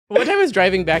One time I was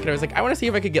driving back and I was like, I want to see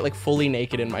if I could get like fully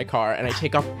naked in my car, and I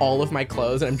take off all of my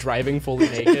clothes and I'm driving fully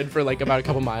naked for like about a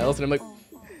couple miles, and I'm like,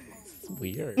 this is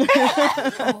weird.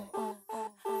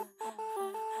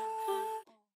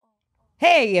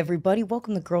 Hey everybody,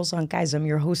 welcome to Girls on Guys. I'm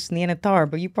your host, Nana Tar,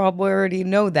 but you probably already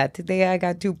know that. Today I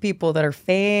got two people that are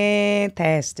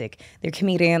fantastic. They're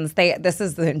comedians. This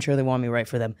is the intro they want me to write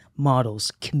for them.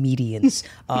 Models, comedians,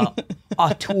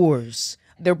 auteurs.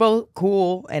 They're both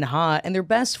cool and hot, and they're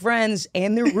best friends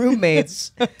and they're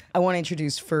roommates. I want to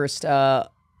introduce first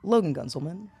Logan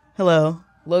Guntzelman. Hello.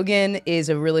 Logan is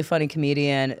a really funny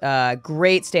comedian,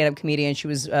 great stand-up comedian. She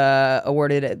was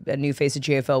awarded a new face of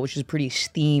JFL, which is a pretty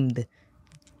esteemed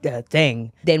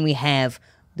thing. Then we have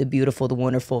the beautiful, the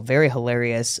wonderful, very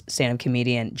hilarious stand-up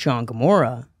comedian Jon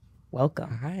Gomora.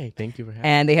 Welcome. Hi, thank you for having me.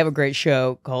 And they have a great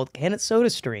show called Can It Soda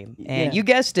Stream. And you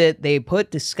guessed it, they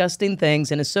put disgusting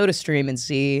things in a soda stream and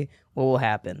see what will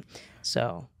happen.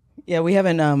 So yeah, we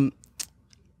haven't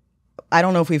I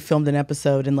don't know if we've filmed an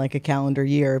episode in like a calendar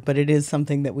year, but it is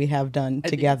something that we have done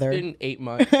together. It's been 8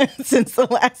 months. Since the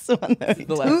last one.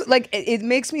 It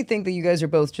makes me think that you guys are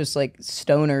both just like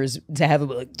stoners to have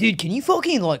like, dude, can you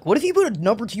fucking like, what if you put a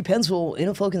number 2 pencil in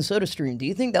a fucking soda stream? Do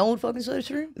you think that would fucking soda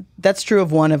stream? That's true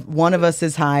of one of us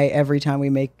is high every time we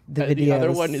make the videos. The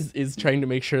other one is trying to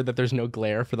make sure that there's no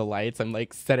glare for the lights. I'm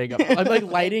like setting up, I'm like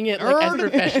lighting it like as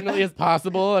professionally as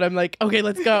possible, and I'm like, okay,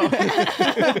 let's go.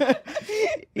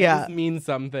 Yeah. This means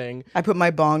something. I put my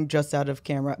bong just out of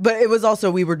camera, but it was also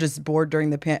we were just bored during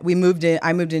the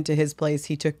I moved into his place.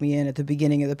 He took me in at the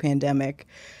beginning of the pandemic,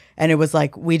 and it was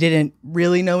like we didn't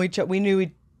really know each other. We knew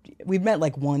we'd met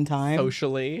like one time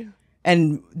Socially.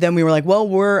 and then we were like, well,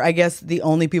 we're I guess the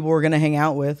only people we're gonna hang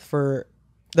out with for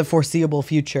the foreseeable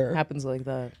future. It happens like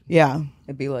that. Yeah,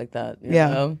 It'd be like that. You Yeah.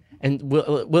 know? And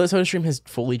Will Soda Stream has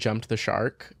fully jumped the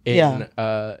shark in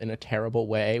a terrible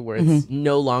way, where it's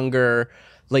no longer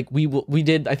like we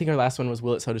did. I think our last one was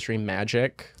Will It Soda Stream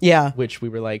Magic. Yeah. Which we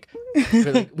were like,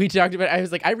 we talked about. I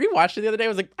was like, I rewatched it the other day. I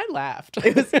was like, I laughed.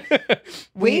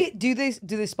 Wait, do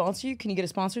they sponsor you? Can you get a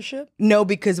sponsorship? No,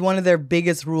 because one of their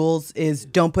biggest rules is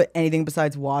don't put anything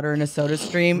besides water in a soda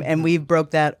stream, and we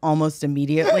broke that almost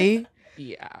immediately.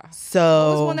 Yeah. So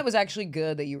What was one that was actually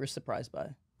good that you were surprised by?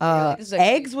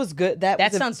 eggs was good.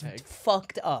 That sounds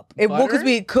fucked up. Well, because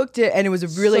we cooked it and it was a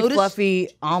really Soda fluffy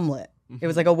omelet. It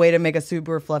was like a way to make a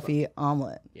super fluffy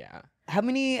omelet. Yeah. How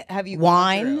many have you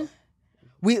Wine.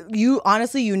 You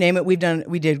honestly, you name it. We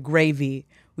did gravy.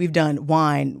 We've done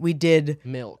wine. We did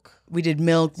Milk.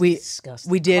 milk. Disgusting.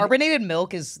 We did carbonated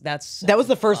milk that was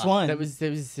the first one. It was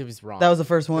wrong. That was the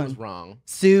first one. It was wrong.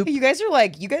 Soup, You guys are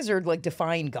like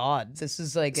defying God. This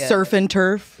is like surf and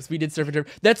turf. So we did surf and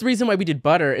turf. That's the reason why we did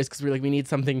butter, is because we were like, we need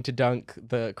something to dunk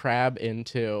the crab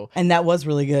into. And that was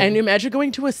really good. And imagine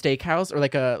going to a steakhouse or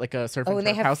like a surf and and turf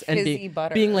they have house and fizzy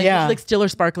butter. being like, Yeah. like still or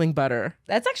sparkling butter.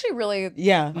 That's actually really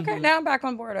yeah. okay. Now I'm back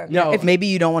on board. Okay. No. If maybe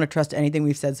you don't want to trust anything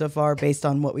we've said so far based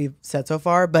on what we've said so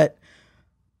far, but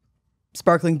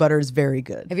sparkling butter is very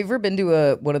good. Have you ever been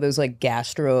to one of those like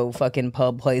gastro fucking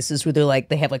pub places where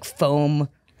they have like foam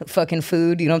fucking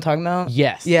food? You know what I'm talking about?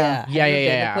 Yes. Yeah. Yeah. Have you ever been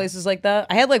to Yeah. places like that.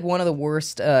 I had like one of the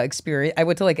worst experience. I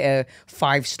went to like a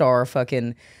 5-star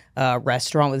fucking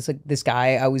restaurant with this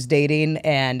guy I was dating,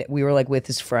 and we were like with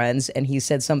his friends, and he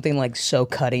said something like so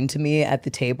cutting to me at the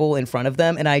table in front of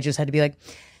them, and I just had to be like,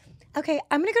 okay,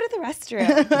 I'm gonna go to the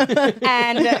restroom,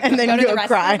 and then go to you the go restroom,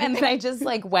 cry. and then I just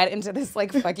like went into this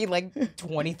like fucking like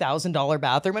 $20,000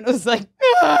 bathroom, and it was like,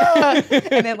 "Ah!"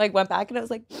 and then like went back, and I was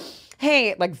like,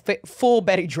 hey, like full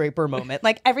Betty Draper moment,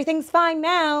 like everything's fine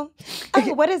now.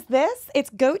 Oh, what is this? It's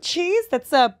goat cheese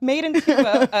that's made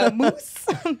into a mousse.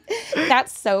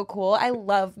 That's so cool. I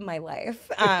love my life.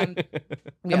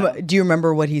 Do you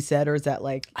remember what he said, or is that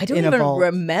like I don't in a even vault?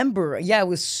 remember. Yeah, it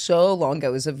was so long ago.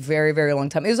 It was a very, very long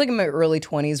time. It was like in my early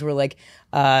 20s where like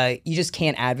you just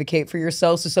can't advocate for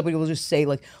yourself. So somebody will just say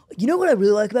like, you know what I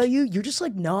really like about you? You're just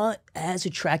like not as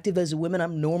attractive as a woman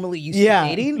I'm normally used to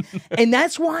dating. And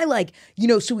that's why like, you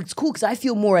know, so it's cool because I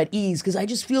feel more at ease because I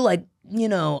just feel like, you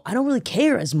know, I don't really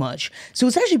care as much. So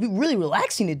it's actually really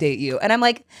relaxing to date you. And I'm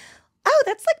like, oh,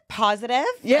 that's like positive.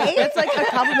 Yeah, right? that's like a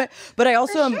compliment. But I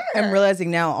also am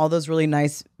realizing now all those really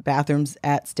nice bathrooms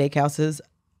at steakhouses,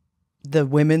 the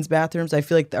women's bathrooms, I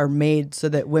feel like are made so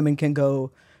that women can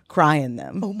go cry in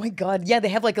them. Oh my God. Yeah, they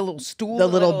have like a little stool. The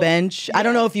little bench. I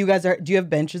don't know if you guys do you have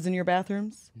benches in your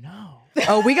bathrooms? No.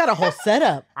 Oh, we got a whole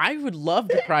setup. I would love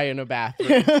to cry in a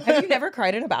bathroom. Have you never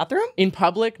cried in a bathroom? In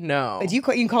public, no. You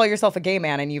can call yourself a gay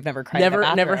man and you've never cried in a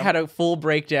bathroom. Never had a full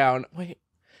breakdown. Wait,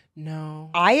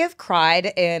 no. I have cried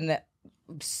in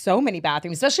so many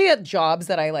bathrooms, especially at jobs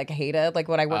that I like hated, like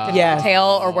when I worked at Yes.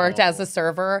 retail or worked as a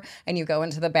server, and you go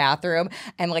into the bathroom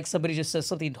and like somebody just says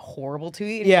something horrible to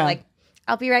you, and you're like,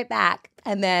 I'll be right back.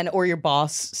 And then, or your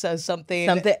boss says something,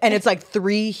 and it's like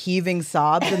 3 heaving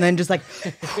sobs, and then just like,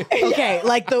 okay,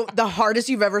 like the hardest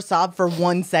you've ever sobbed for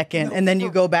 1 second, and then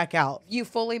you go back out. You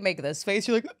fully make this face.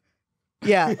 You're like,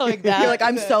 Yeah, like that. You're like,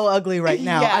 I'm so ugly right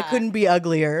now. Yeah. I couldn't be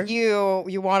uglier.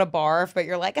 you want to barf, but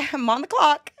you're like, I'm on the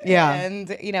clock. Yeah.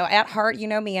 And at heart, you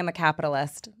know me, I'm a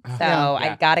capitalist, so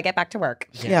I gotta get back to work.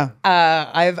 Yeah.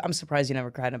 I'm surprised you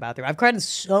never cried in a bathroom. I've cried in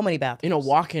so many bathrooms. In a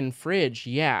walk-in fridge,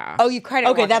 yeah. Oh, you've cried in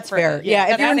a Okay, walk-in that's fair. fridge.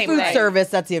 Yeah, if you're in same food thing. service,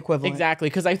 that's the equivalent. Exactly,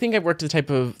 because I think I've worked the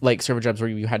type of like server jobs where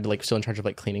you had to like still in charge of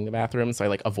like cleaning the bathroom, so I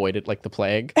like avoided like the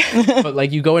plague. But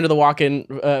like you go into the walk-in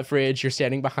fridge, you're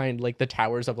standing behind like the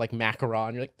towers of like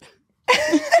macaron, you're like.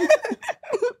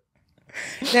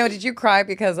 Now, did you cry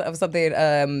because of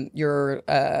something your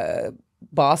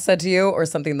boss said to you, or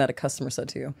something that a customer said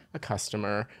to you? A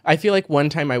customer. I feel like one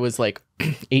time I was like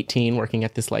 18 working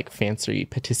at this like fancy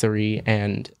patisserie,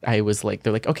 and I was like,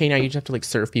 they're like, okay, now you just have to like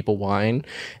serve people wine.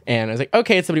 And I was like,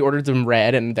 okay, somebody ordered them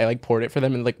red, and they like poured it for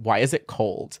them, and like, why is it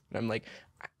cold? And I'm like,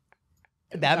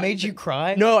 That made you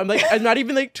cry? no, I'm like, I'm not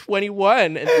even like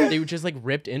 21. And they were just like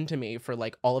ripped into me for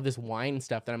like all of this wine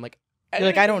stuff that I'm like, You're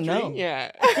like, I don't know.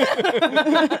 Yeah.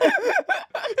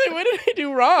 What did I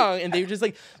do wrong? And they just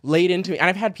like laid into me. And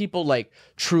I've had people like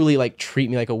truly like treat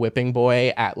me like a whipping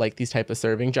boy at like these type of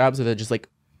serving jobs where they're just like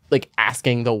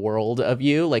asking the world of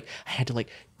you. Like I had to like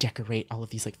decorate all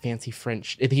of these like fancy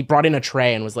French. He brought in a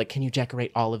tray and was like, can you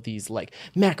decorate all of these like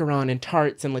macaron and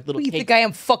tarts and like little You cakes? think I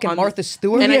am fucking Martha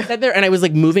Stewart? And I sat there and I was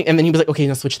like moving, and then he was like, okay,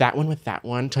 now switch that one with that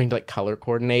one, trying to like color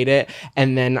coordinate it.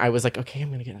 And then I was like, okay, I'm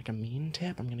gonna get like a mean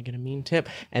tip. I'm gonna get a mean tip.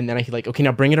 And then I like, okay,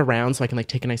 now bring it around so I can like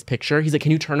take a nice picture. He's like,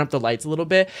 can you turn up the lights a little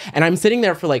bit? And I'm sitting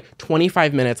there for like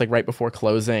 25 minutes, like right before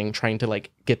closing, trying to like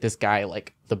get this guy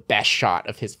like the best shot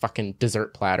of his fucking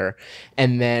dessert platter.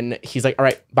 And then he's like, all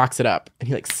right, box it up. And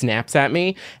he like snaps at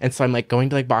me. And so I'm like going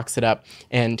to like box it up,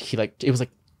 and he like, it was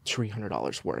like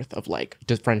 $300 worth of like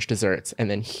French desserts, and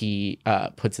then he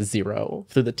puts a 0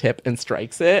 through the tip and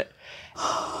strikes it.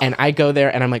 And I go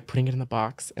there and I'm like putting it in the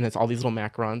box, and it's all these little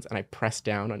macarons, and I press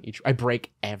down on each. I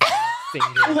break every single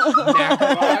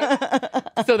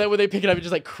macaron so that when they pick it up, it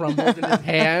just like crumbles in his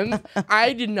hands.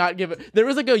 I did not give it. There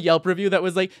was like a Yelp review that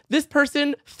was like, this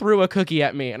person threw a cookie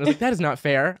at me, and I was like, that is not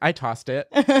fair. I tossed it.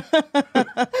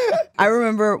 I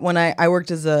remember when I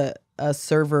worked as a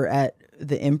server at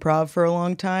the Improv for a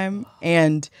long time,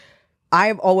 and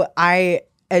as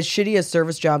shitty as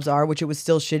service jobs are, which it was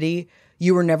still shitty,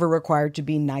 you were never required to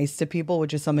be nice to people,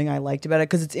 which is something I liked about it,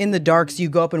 because it's in the dark, so you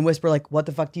go up and whisper like, what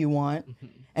the fuck do you want?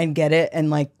 And get it, and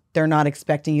like they're not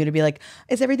expecting you to be like,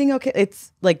 is everything okay?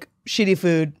 It's like shitty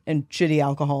food and shitty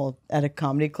alcohol at a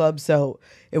comedy club, so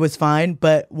it was fine.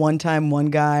 But one time, one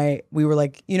guy, we were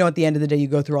like, at the end of the day, you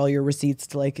go through all your receipts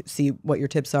to like see what your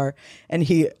tips are, and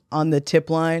he, on the tip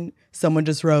line, someone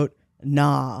just wrote,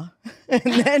 nah, and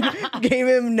then gave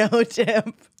him no tip.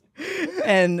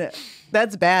 And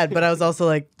that's bad, but I was also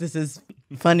like, this is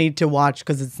funny to watch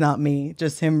because it's not me,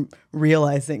 just him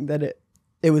realizing that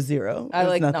it was 0. I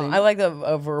like nothing. I like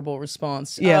a verbal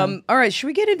response. Yeah. All right, should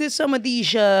we get into some of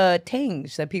these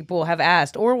things that people have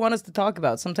asked or want us to talk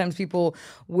about? Sometimes people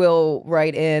will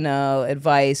write in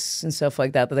advice and stuff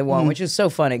like that they want, which is so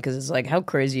funny because it's like, how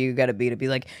crazy you got to be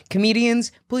like,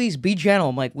 comedians, please be gentle.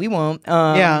 I'm like, we won't.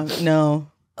 Yeah, no.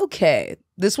 Okay,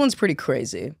 this one's pretty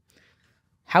crazy.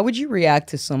 How would you react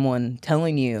to someone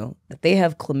telling you that they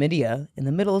have chlamydia in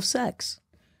the middle of sex?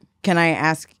 Can I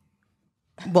ask?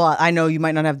 Well, I know you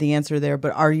might not have the answer there,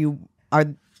 but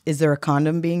is there a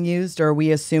condom being used, or are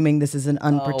we assuming this is an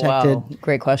unprotected? Oh, wow.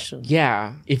 Great question.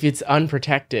 Yeah, if it's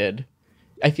unprotected,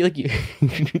 I feel like you're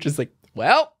just like,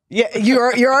 well. Yeah,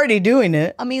 you're already doing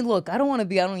it. I mean, look, I don't want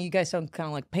to you guys sound kind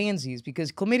of like pansies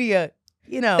because chlamydia,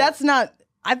 That's not.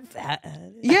 I've had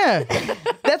it. Yeah,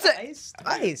 that's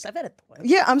Twice. I've had it twice.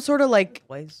 Yeah, I'm sort of like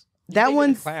Twice. that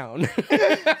one's. Clown.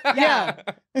 Yeah.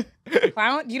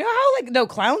 Clown, you know how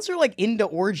clowns are like into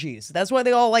orgies. That's why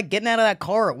they all like getting out of that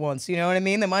car at once. You know what I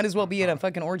mean? They might as well be in a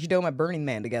fucking orgy dome at Burning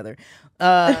Man together.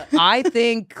 I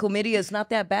think chlamydia is not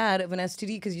that bad of an STD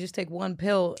because you just take one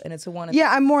pill and it's a one.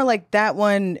 Yeah, I'm more like that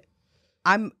one.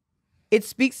 It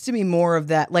speaks to me more of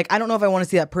that. Like, I don't know if I want to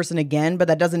see that person again, but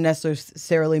that doesn't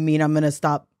necessarily mean I'm going to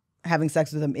stop having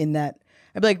sex with them in that.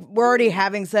 I'd be like, we're already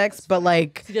having sex, but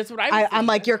like, See, that's what I'm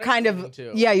like, you're kind of,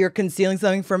 you're concealing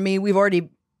something from me. We've already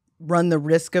run the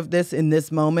risk of this in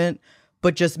this moment,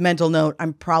 but just mental note,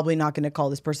 I'm probably not going to call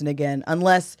this person again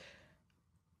unless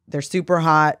they're super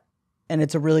hot and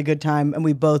it's a really good time, and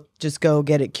we both just go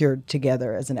get it cured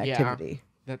together as an activity.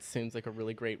 That seems like a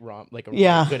really great like a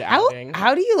Yeah. really good outing.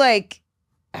 How do you like?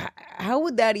 How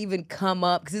would that even come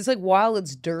up? Because it's like while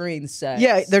it's during sex.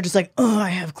 Yeah, they're just like, oh, I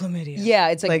have chlamydia. Yeah,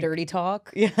 it's like dirty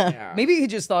talk. Yeah. Yeah. Maybe he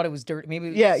just thought it was dirty. Maybe.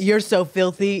 Yeah, you're so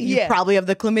filthy. You Yeah. probably have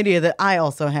the chlamydia that I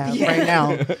also have right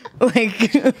now.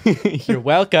 Like, You're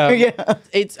welcome. yeah.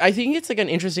 I think it's like an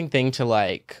interesting thing to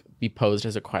like be posed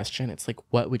as a question. It's like,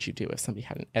 what would you do if somebody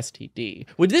had an STD?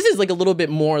 Well, this is like a little bit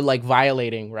more like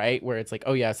violating, right? Where it's like,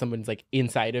 oh yeah, someone's like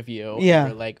inside of you. Yeah.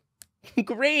 You're like,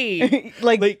 great.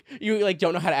 like You like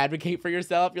don't know how to advocate for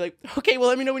yourself. You're like, okay, well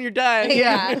let me know when you're done.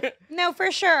 Yeah. No,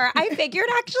 for sure. I figured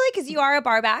actually because you are a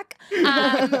barback.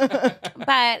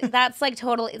 But that's like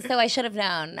totally. So I should have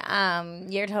known.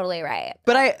 You're totally right.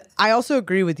 But I also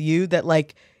agree with you that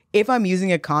like if I'm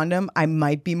using a condom, I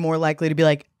might be more likely to be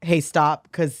like, hey, stop,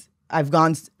 because I've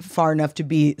gone far enough to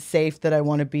be safe that I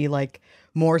want to be like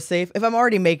more safe. If I'm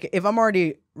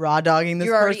already raw dogging this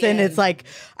You're already person, in. it's like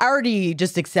I already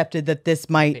just accepted that this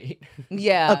might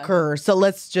Yeah. occur. So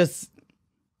let's just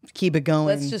keep it going.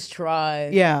 Let's just try.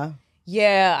 Yeah.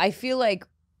 Yeah, I feel like.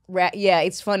 Yeah,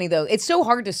 it's funny though. It's so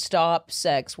hard to stop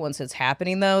sex once it's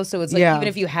happening though. So it's like Yeah. even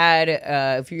if you had,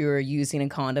 if you were using a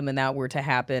condom and that were to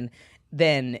happen,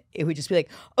 then it would just be like,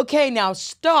 okay, now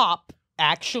stop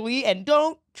actually, and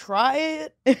don't try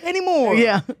it anymore.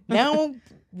 Yeah. Now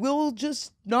we'll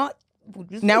just not.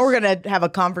 Now we're gonna have a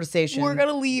conversation. We're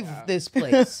gonna leave this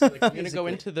place. Like, I'm gonna go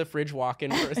into the fridge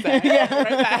walk-in for a second. Right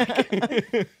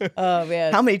back. Oh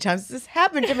man, How many times has this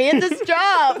happened to me at this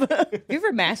job? you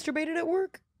ever masturbated at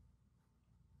work?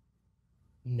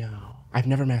 No, I've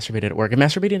never masturbated at work. I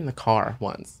masturbated in the car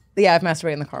once. Yeah, I've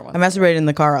masturbated in the car once. I masturbated in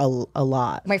the car a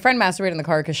lot. My friend masturbated in the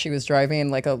car because she was driving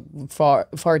like a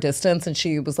far distance, and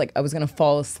she was like, I was gonna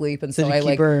fall asleep, and so to I keep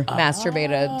like her-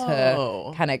 masturbated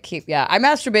Oh. to kind of keep. Yeah, I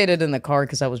masturbated in the car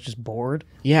because I was just bored.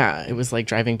 Yeah, it was like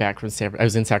driving back from I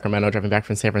was in Sacramento, driving back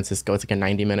from San Francisco. It's like a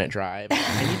 90-minute drive.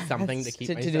 I need something to keep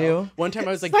to myself. do. One time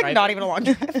I was like, Like driving, not even a long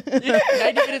drive. Yeah,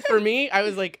 90 minutes for me. I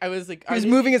was like, He was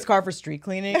moving his car for street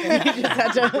cleaning, and he just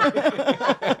had to.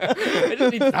 I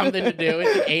just need something to do.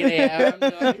 It's like 8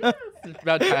 a.m. It's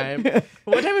about time.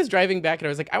 One time I was driving back and I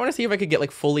was like, I want to see if I could get like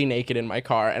fully naked in my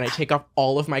car. And I take off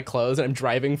all of my clothes and I'm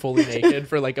driving fully naked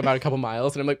for like about a couple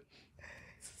miles. And I'm like,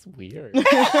 this is weird.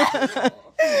 I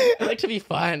like to be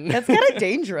fun. That's kind of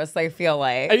dangerous. I feel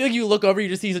like. I feel like you look over, you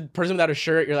just see a person without a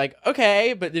shirt. You're like,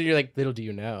 okay. But then you're like, little do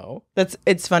you know.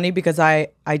 It's funny because I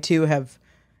too have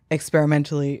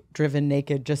experimentally driven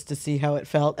naked just to see how it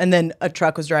felt, and then a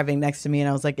truck was driving next to me, and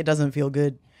I was like, it doesn't feel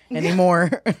good anymore.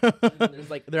 There's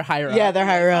like, they're higher up. Yeah, they're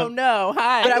higher You're up. like, oh no,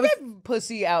 hi. I think I've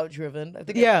pussy out driven. I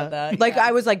think I Yeah, said that. like yeah.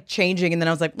 I was like changing, and then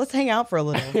I was like, let's hang out for a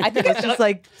little. I think let's I've just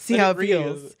like see how it breathe.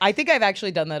 feels. I think I've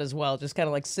actually done that as well. Just kind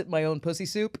of like sip my own pussy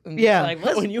soup. And Yeah. just like,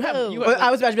 let's When you have- go. you Well,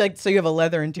 I was about to be like, so you have a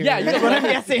leather interior? Yeah, you That's have what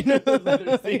I'm leather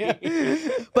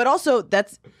guessing. But also,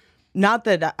 that's not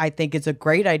that I think it's a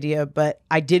great idea, but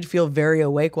I did feel very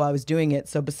awake while I was doing it.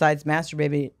 So besides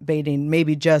masturbating,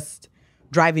 maybe just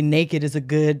driving naked is a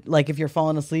good, like if you're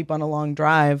falling asleep on a long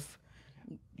drive,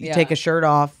 you Yeah. take a shirt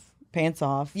off, pants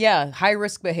off. Yeah, high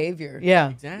risk behavior. Yeah.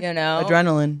 Exactly. You know?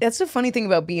 Adrenaline. That's the funny thing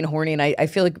about being horny, and I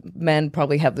feel like men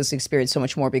probably have this experience so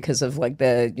much more because of like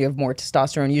you have more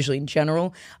testosterone usually in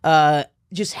general.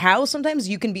 Just how sometimes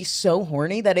you can be so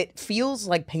horny that it feels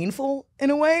like painful in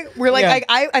a way. Where like Yeah.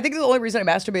 I think the only reason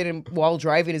I masturbated while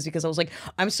driving is because I was like,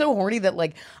 I'm so horny that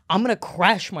like I'm gonna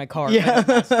crash my car. Yeah.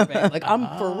 When I masturbate. Like I'm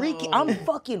freaking, I'm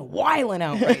fucking wilding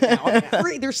out right now.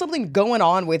 There's something going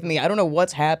on with me. I don't know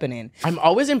what's happening. I'm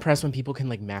always impressed when people can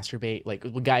like masturbate, like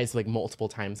guys like multiple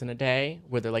times in a day,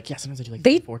 where they're like, yeah, sometimes I do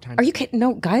like 4 times. Are you kidding?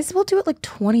 No, guys will do it like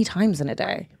 20 times in a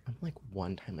day. I'm like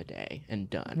 1 time a day and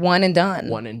done. One and done.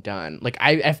 One and done. Like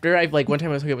after I've like one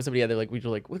time I was hooking up with somebody, they're like, we were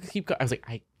like, we'll keep going. I was like,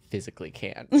 I physically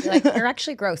can't. You're like, you're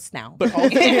actually gross now. But also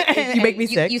You make me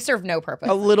sick. You serve no purpose.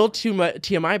 a little too much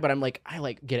TMI, but I'm like, I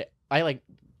like get it. I like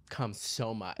come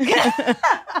so much.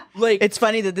 Like It's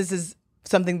funny that this is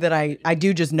something that I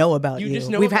do just know about you. You just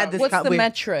know We've about had this. What's the we've-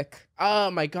 metric?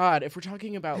 oh my god, if we're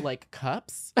talking about like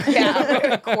cups,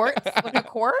 Yeah, quarts, like a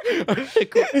quart. but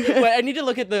I need to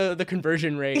look at the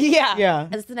conversion rate. Yeah. Yeah.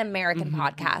 This is an American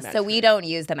podcast, so we don't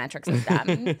use the metric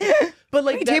system. But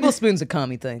like How many that- tablespoons of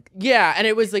cum, you think? yeah, and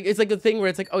it was like it's like the thing where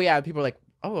it's like, oh yeah, people are like,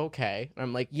 oh okay, and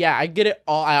I'm like, yeah, I get it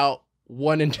all out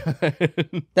one and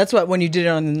done. That's what, when you did it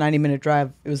on the 90-minute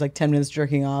drive, it was like 10 minutes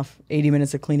jerking off, 80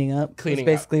 minutes of cleaning up. Cleaning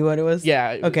That's basically what it was?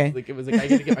 Yeah. Okay. It was like I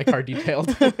got to get my car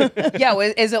detailed. Yeah,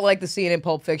 is it like the scene in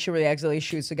Pulp Fiction where he accidentally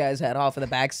shoots the guy's head off in the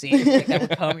back seat? Like that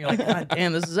would come, you're like, God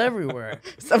damn, this is everywhere.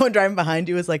 Someone driving behind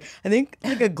you was like, I think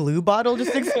like a glue bottle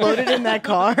just exploded in that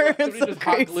car. It's Somebody so just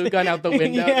hot crazy. glue gun out the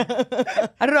window. Yeah.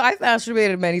 I don't know. I've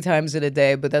masturbated many times in a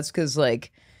day, but that's because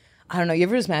like, I don't know. You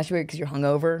ever just masturbate because you're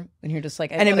hungover and you're just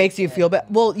like, And it makes you feel bad.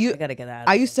 Well, I gotta get out.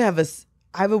 I used to have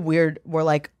I have a weird where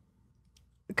like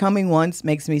coming once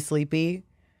makes me sleepy,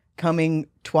 coming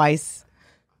twice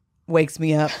wakes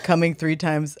me up, coming 3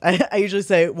 times. I usually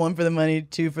say 1 for the money,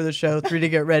 2 for the show, 3 to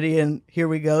get ready, and here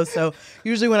we go. So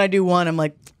usually when I do 1, I'm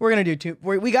like, we're gonna do 2.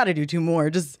 We got to do 2 more.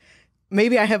 Just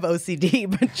maybe I have OCD,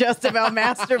 but just about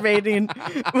masturbating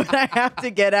when I have to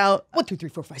get out. 1, 2, 3,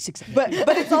 4, 5, 6, 7.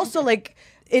 But it's also like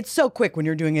it's so quick when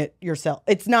you're doing it yourself.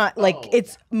 It's not like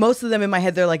it's most of them in my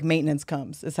head. They're like maintenance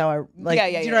comes. Is how I like.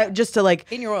 Yeah, do you know, just to like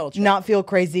In your oil check. not feel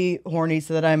crazy horny,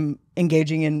 so that I'm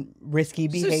engaging in risky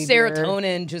So behavior.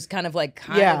 serotonin just kind of like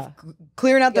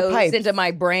Clearing out the goes pipes. into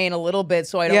my brain a little bit,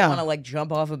 so I don't Yeah. want to like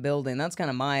jump off a building. That's kind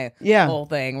of my Yeah. whole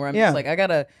thing. Where I'm Yeah. just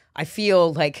like, I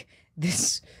feel like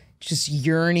this just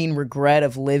yearning regret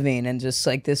of living, and just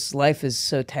like this life is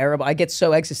so terrible. I get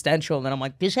so existential, and then I'm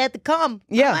like, this had to come.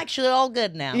 Yeah. I'm actually all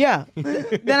good now. Yeah.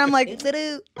 Then I'm like,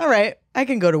 all right, I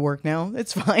can go to work now.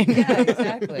 It's fine. Yeah,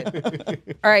 exactly.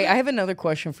 All right, I have another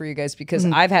question for you guys because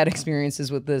I've had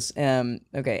experiences with this.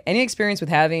 Okay, any experience with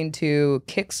having to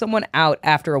kick someone out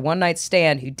after a one-night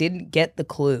stand who didn't get the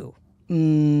clue?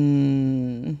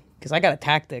 Because I got a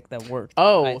tactic that worked. I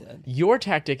Oh, did. your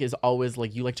tactic is always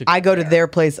like you like to. I go to their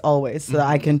place always, so that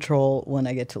I control when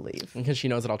I get to leave. because she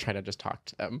knows that I'll try to just talk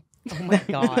to them. Oh my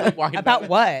god! Walking About down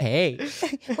what? Hey,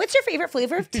 What's your favorite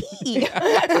flavor of tea?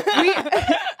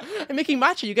 I'm making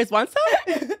matcha. You guys want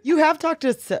some? You have talked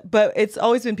to, but it's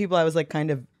always been people I was like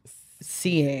kind of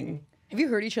seeing. Have you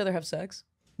heard each other have sex?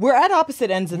 We're at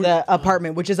opposite ends of the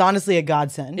apartment, which is honestly a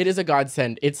godsend. It is a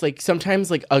godsend. It's like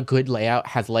sometimes like a good layout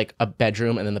has like a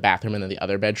bedroom and then the bathroom and then the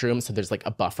other bedroom, so there's like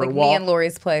a buffer Like wall. me and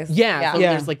Lori's place. Yeah, so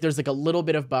Yeah. there's like a little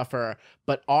bit of buffer,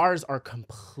 but ours are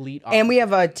complete. And we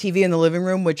have a TV in the living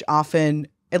room, which often,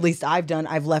 at least I've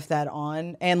left that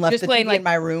on and left Just the playing, TV like, in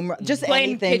my room. Just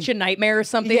Playing anything. Kitchen Nightmare or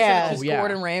something. Yeah. So it's just Oh, yeah.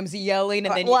 Gordon Ramsay yelling,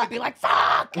 and then you well, could be like,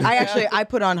 "Fuck!" I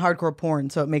put on hardcore porn,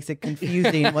 so it makes it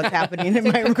confusing what's happening in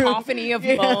my room. Cacophony of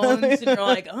moans, and you're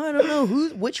like, I don't know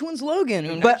which one's Logan,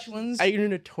 and But- which one's. You're a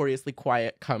notoriously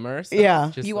quiet comer. So Yeah.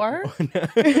 it's just You like- are?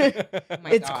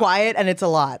 It's quiet and it's a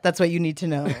lot. That's what you need to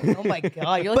know. Oh my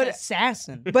god, you're like an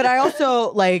assassin. But I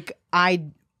also like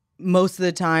most of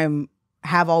the time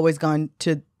have always gone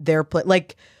to their place.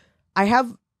 Like I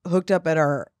have hooked up at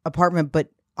our apartment, but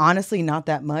honestly not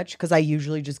that much because I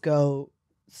usually just go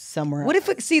somewhere What else.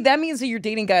 if see that means that you're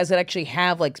dating guys that actually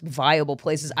have like viable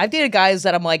places? I've dated guys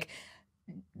that I'm like,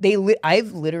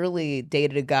 I've literally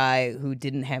dated a guy who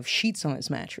didn't have sheets on his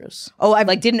mattress. Oh, I've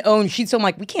Like didn't own sheets. So I'm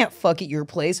like, we can't fuck at your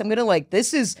place. I'm gonna like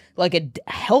this is like a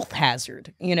health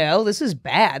hazard. You know, this is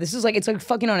bad. This is like it's like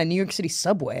fucking on a New York City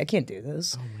subway. I can't do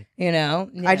this. You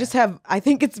know, I just have, I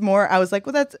think it's more, I was like,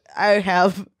 well, I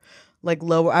have like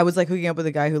lower, I was like hooking up with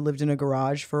a guy who lived in a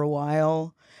garage for a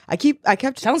while. I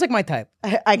kept sounds like my type.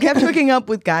 I kept hooking up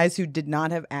with guys who did not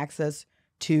have access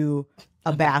to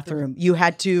a bathroom. You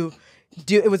had to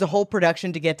it was a whole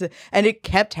production to get to, and it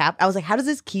kept happening. I was like, how does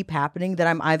this keep happening that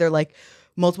I'm either like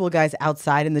multiple guys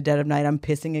outside in the dead of night, I'm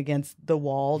pissing against the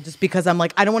wall just because I'm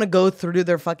like, I don't want to go through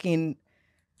their fucking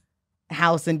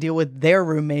house and deal with their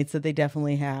roommates that they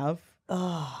definitely have.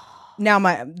 Now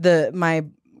my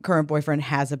current boyfriend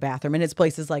has a bathroom, and his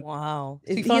place is like, Wow.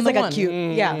 he's found like the a one. cute,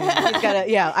 he's got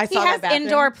a, I He saw has that bathroom.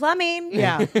 indoor plumbing.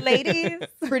 Yeah. Ladies.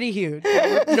 Pretty huge.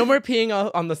 No more peeing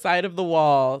on the side of the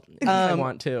wall. If I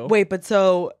want to. Wait, but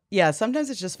so yeah, sometimes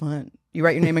it's just fun. You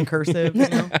write your name in cursive. You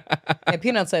know? Yeah,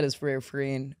 peeing outside is very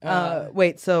freeing.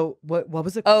 Wait, so what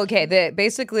was it? Oh, okay.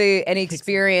 Basically, any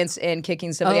experience in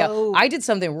kicking somebody Oh. out. I did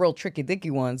something real tricky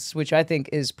dicky once, which I think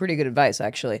is pretty good advice,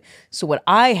 actually. So what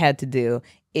I had to do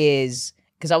is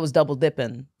because I was double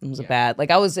dipping. It was bad.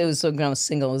 Like it was so when I was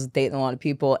single, I was dating a lot of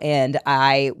people, and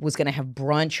I was gonna have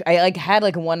brunch. I like had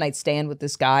like a one night stand with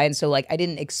this guy, and so like I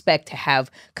didn't expect to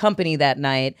have company that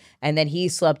night. And then he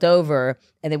slept over,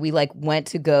 and then we like went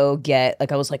to go get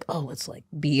like I was like, oh, let's like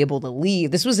be able to leave.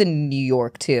 This was in New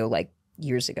York too, like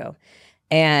years ago.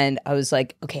 And I was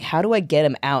like, okay, how do I get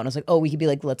him out? And I was like, oh, we could be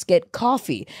like, let's get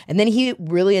coffee. And then he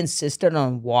really insisted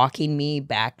on walking me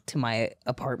back to my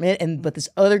apartment. But this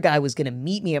other guy was gonna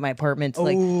meet me at my apartment to,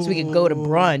 like so we could go to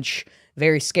brunch.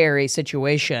 Very scary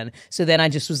situation. So then I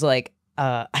just was like,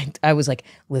 I was like,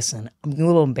 listen, I'm a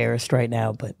little embarrassed right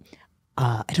now, but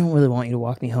I don't really want you to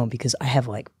walk me home because I have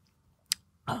like,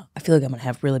 I feel like I'm gonna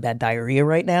have really bad diarrhea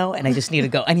right now, and I just need to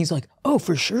go. And he's like, "Oh,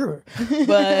 for sure."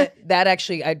 But that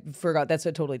actually, I forgot. That's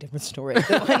a totally different story.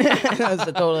 That was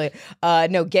a totally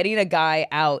no. Getting a guy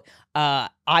out.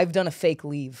 I've done a fake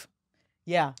leave.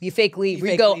 Yeah. You fake leave. You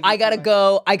You fake go, leave I gotta before.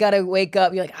 go. I gotta wake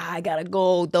up. You're like, I gotta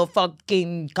go the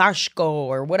fucking Costco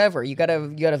or whatever. You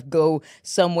gotta go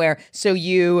somewhere. So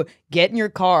you get in your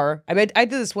car. I mean, I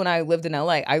did this when I lived in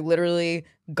LA. I literally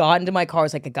got into my car. I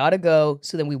was like, I gotta go.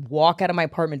 So then we walk out of my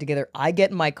apartment together. I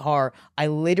get in my car. I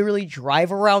literally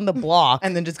drive around the block.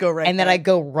 And then just go right And then I back.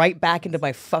 go right back into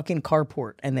my fucking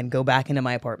carport and then go back into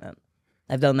my apartment.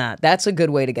 I've done that. That's a good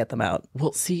way to get them out.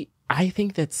 Well, see, I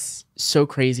think that's so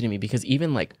crazy to me because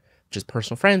even like just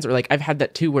personal friends or like I've had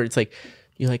that too where it's like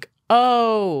you're like,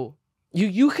 oh,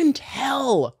 you can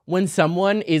tell when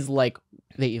someone is like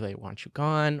they either want you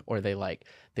gone or they like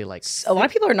A lot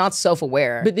of people are not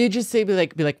self-aware. but they just say be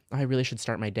like oh, I really should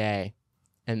start my day.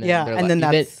 And then Yeah, they're and like, then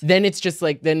that's- then it's just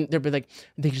like then they'll be like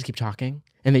they just keep talking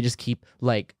and they just keep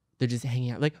like they're just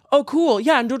hanging out like, oh cool,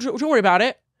 yeah, don't worry about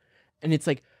it. And it's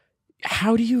like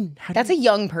how do you That's a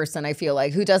young person, I feel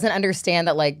like, who doesn't understand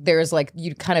that like there's like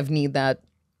you kind of need that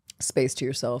space to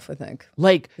yourself, I think.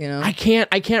 like You know? I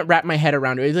can't wrap my head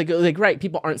around it. It's like right,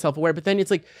 people aren't self-aware, but then it's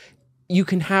like you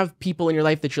can have people in your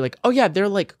life that you're like, oh yeah, they're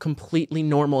like completely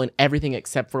normal in everything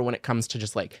except for when it comes to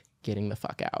just like getting the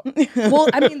fuck out. Well,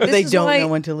 I mean, this They is don't why know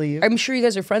when to leave. I'm sure you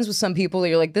guys are friends with some people that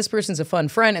you're like, this person's a fun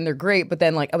friend and they're great, but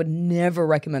then like I would never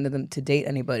recommend them to date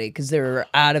anybody because they're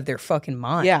out of their fucking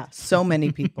mind. Yeah, so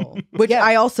many people. Which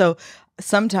I also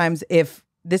sometimes, if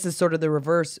this is sort of the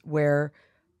reverse, where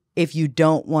if you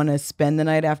don't want to spend the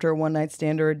night after a one night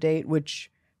stand or a date, which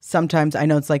sometimes I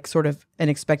know it's like sort of an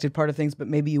expected part of things, but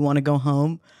maybe you want to go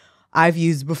home. I've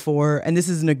used before, and this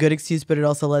isn't a good excuse, but it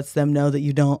also lets them know that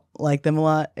you don't like them a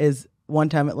lot. Is one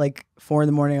time at like 4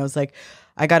 a.m, I was like,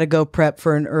 I got to go prep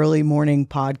for an early morning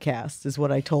podcast, is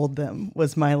what I told them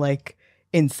was my like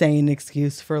insane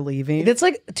excuse for leaving. That's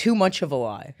like too much of a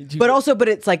lie. But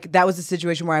it's like that was a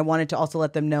situation where I wanted to also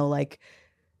let them know, like,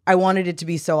 I wanted it to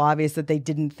be so obvious that they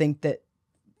didn't think that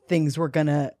things were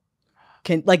gonna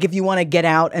like if you want to get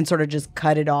out and sort of just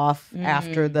cut it off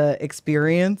after the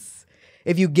experience,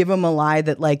 if you give them a lie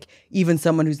that like even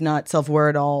someone who's not self-aware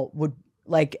at all would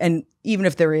like, and even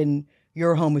if they're in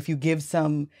your home, if you give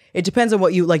some, it depends on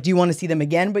what you like. Do you want to see them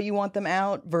again but you want them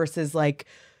out versus like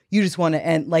you just want to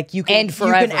end, like you can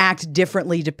act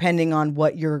differently depending on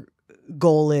what your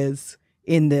goal is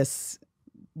in this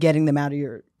getting them out of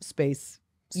your space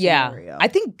scenario. Yeah, I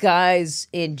think guys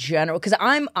in general, because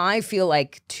I feel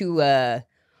like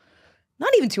not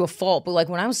even to a fault, but like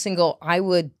when I was single, I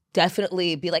would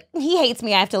definitely be like, he hates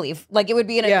me, I have to leave. Like it would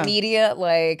be an immediate,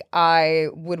 like I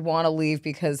would want to leave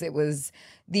because it was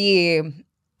the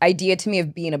idea to me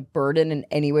of being a burden in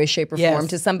any way, shape, or form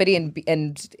to somebody,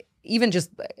 and even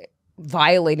just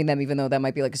violating them, even though that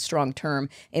might be like a strong term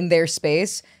in their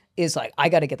space, is like I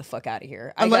got to get the fuck out of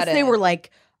here. Unless they were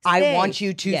like, I stay. want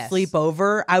you to Yes. sleep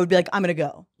over, I would be like, I'm gonna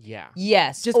go. Yeah.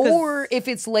 Yes. Just 'cause- or if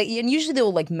it's late, and usually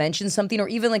they'll like mention something, or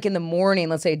even like in the morning,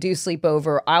 let's say I do sleep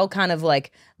over, I'll kind of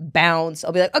like bounce.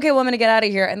 I'll be like, okay, well, I'm gonna get out of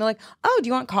here. And they're like, oh, do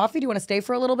you want coffee? Do you want to stay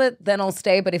for a little bit? Then I'll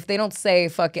stay. But if they don't say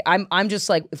fuck it, I'm just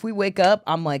like, if we wake up,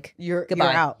 I'm like, goodbye. You're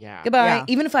out. Yeah. Goodbye. Yeah.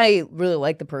 Even if I really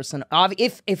like the person,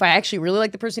 if I actually really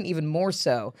like the person, even more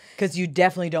so. Because you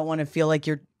definitely don't want to feel like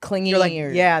you're Clingy You're like,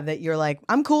 or- that you're like,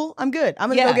 I'm cool, I'm good. I'm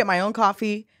gonna Yeah. go get my own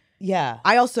coffee. Yeah.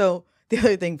 I also, the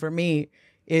other thing for me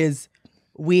is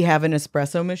we have an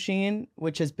espresso machine,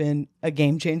 which has been a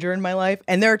game changer in my life.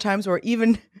 And there are times where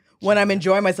even when I'm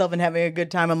enjoying myself and having a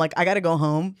good time, I'm like, I got to go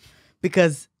home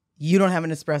because you don't have an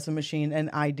espresso machine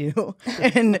and I do.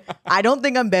 And I don't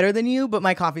think I'm better than you, but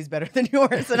my coffee's better than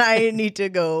yours. And I need to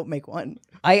go make one.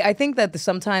 I think that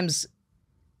sometimes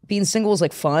being single is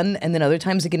like fun, and then other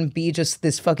times it can be just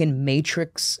this fucking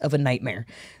matrix of a nightmare.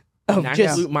 An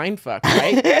absolute mindfuck,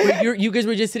 right? Where you guys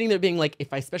were just sitting there being like,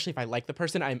 especially if I like the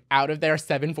person, I'm out of there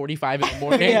 7:45 in the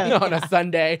morning on a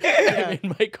Sunday. I'm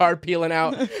in my car peeling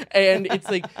out, and it's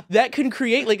like that can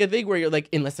create like a thing where you're like,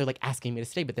 unless they're like asking me to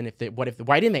stay, but then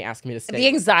why didn't they ask me to stay? The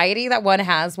anxiety that one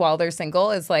has while they're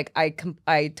single is like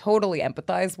I totally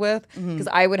empathize with, because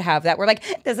I would have that. Where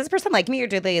like, does this person like me, or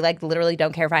do they like literally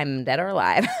don't care if I'm dead or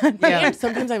alive? And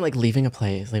sometimes I'm like leaving a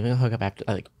hookup after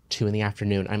like 2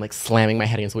 p.m. I'm like slamming my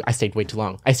head against the wall. I stayed way too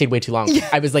long.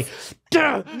 I was like,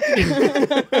 duh.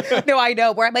 No, I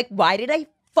know. Where I'm like, why did I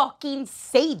fucking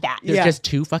say that. They're just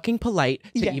too fucking polite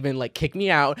to even like kick me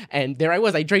out. And there I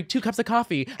was. I drank 2 cups of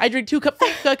coffee. I drink 2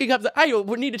 fucking cups. I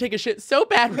would need to take a shit so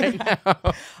bad right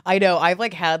now. I know. I've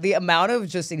like had the amount of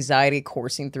just anxiety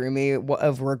coursing through me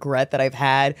of regret that I've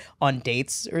had on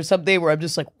dates or something where I'm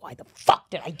just like, why the fuck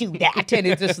did I do that? And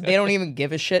it's just, they don't even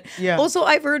give a shit. Yeah. Also,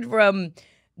 I've heard from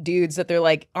dudes that they're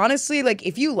like, honestly, like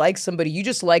if you like somebody, you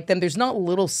just like them. There's not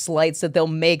little slights that they'll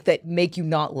make that make you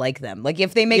not like them. Like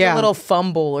if they make a little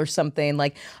fumble or something,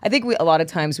 like I think a lot of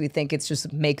times we think it's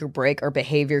just make or break. Our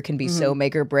behavior can be so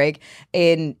make or break,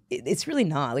 and it's really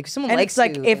not. Like if someone likes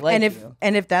like you,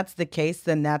 if that's the case,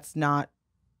 then that's not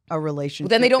a relationship.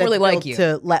 Then they don't really like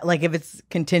you. Like if it's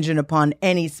contingent upon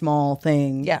any small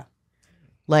thing. Yeah.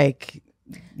 Like.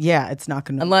 Yeah, it's not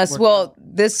gonna. Unless, work well, out.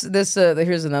 this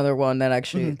here's another one that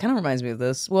actually kind of reminds me of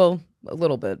this. Well, a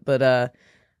little bit, but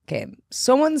okay.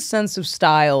 Someone's sense of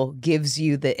style gives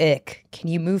you the ick. Can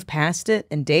you move past it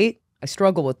and date? I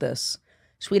struggle with this.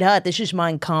 Sweetheart, this is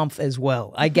Mein Kampf as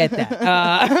well. I get that.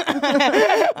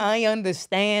 I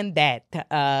understand that.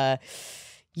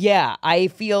 Yeah, I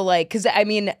feel like, because I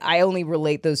mean, I only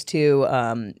relate those two.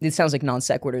 It sounds like non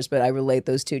sequiturs, but I relate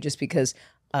those two just because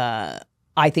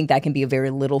I think that can be a very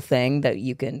little thing that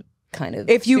you can kind of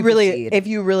if you supersede.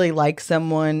 really like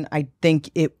someone, I think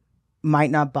it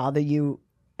might not bother you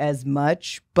as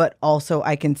much, but also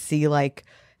I can see like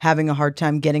having a hard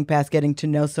time getting to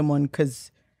know someone,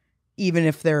 because even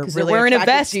if they're really wearing a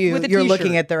attracted vest to you, with a you're t-shirt.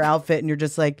 looking at their outfit and you're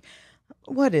just like,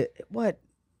 what's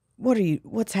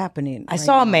happening? I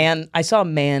saw a man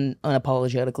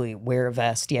unapologetically wear a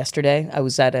vest yesterday. I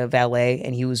was at a valet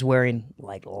and he was wearing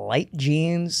like light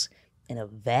jeans and a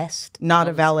vest. Not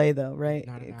a valet though, right?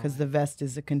 Because the vest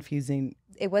is a confusing.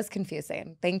 It was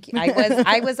confusing. Thank you.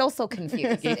 I was also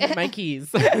confused. My keys.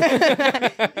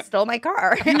 Stole my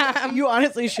car. You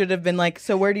honestly should have been like,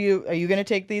 so are you going to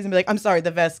take these? And be like, I'm sorry,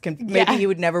 the vest can, maybe he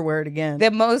would never wear it again.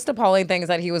 The most appalling thing is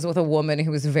that he was with a woman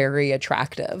who was very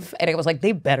attractive, and it was like,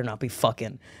 they better not be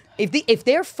fucking. If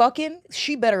they're fucking,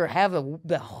 she better have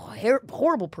a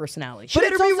horrible personality. She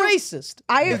better be racist.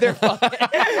 If they're fucking.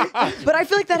 But I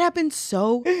feel like that happens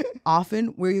so often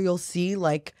where you'll see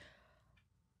like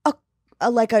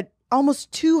a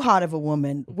almost too hot of a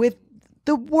woman with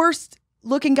the worst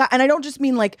looking guy. And I don't just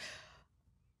mean like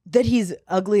that he's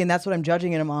ugly and that's what I'm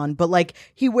judging him on, but like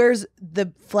he wears the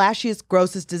flashiest,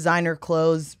 grossest designer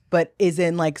clothes, but is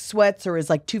in like sweats or is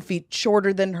like 2 feet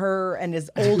shorter than her and is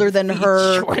older than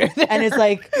her and is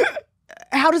like,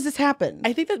 how does this happen?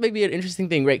 I think that might be an interesting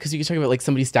thing, right? Because you can talk about like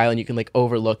somebody's style and you can like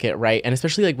overlook it, right? And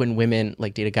especially like when women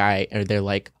like date a guy or they're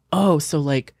like, oh, so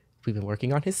like we've been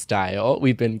working on his style.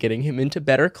 We've been getting him into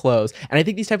better clothes. And I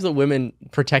think these types of women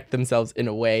protect themselves in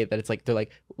a way that it's like, they're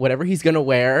like, whatever he's going to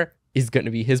wear is going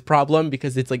to be his problem,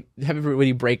 because it's like have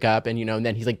everybody break up and, you know, and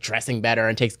then he's like dressing better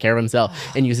and takes care of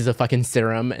himself and uses a fucking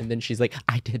serum. And then she's like,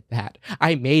 I did that.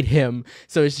 I made him.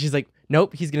 So she's like,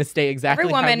 nope, he's going to stay exactly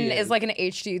Every how woman he is like an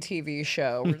HGTV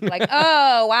show. Like,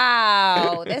 oh,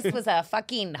 wow, this was a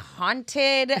fucking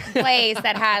haunted place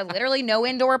that had literally no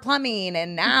indoor plumbing.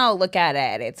 And now look at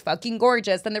it. It's fucking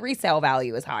gorgeous. And the resale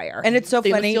value is higher. And it's so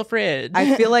Stainless funny. steel fridge.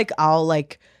 I feel like I'll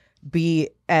like be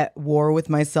at war with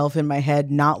myself in my head,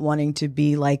 not wanting to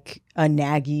be like a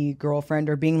naggy girlfriend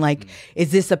or being like,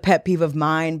 is this a pet peeve of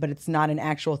mine, but it's not an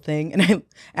actual thing. And I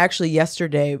actually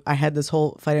yesterday I had this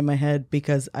whole fight in my head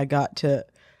because I got to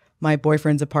my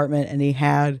boyfriend's apartment and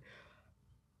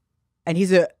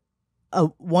he's a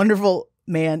wonderful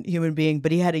man, human being,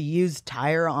 but he had a used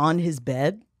tire on his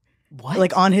bed. What?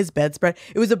 Like on his bedspread.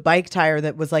 It was a bike tire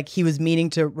that was like he was meaning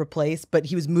to replace, but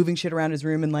he was moving shit around his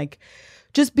room and like,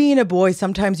 just being a boy,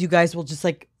 sometimes you guys will just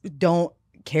like don't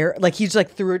care. Like he just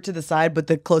like threw it to the side, but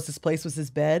the closest place was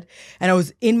his bed. And I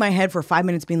was in my head for 5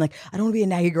 minutes being like, I don't want to be a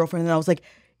naggy girlfriend. And I was like,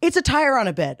 it's a tire on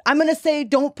a bed. I'm going to say,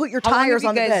 don't put your tires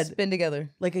on the How long have you guys bed. been together?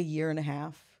 Like a year and a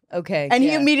half. Okay. And he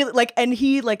yeah. immediately like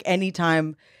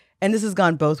anytime, and this has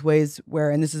gone both ways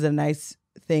and this is a nice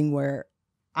thing where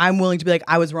I'm willing to be like,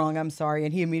 I was wrong, I'm sorry.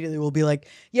 And he immediately will be like,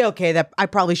 yeah, okay, that I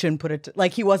probably shouldn't put it.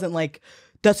 Like he wasn't like,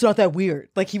 that's not that weird.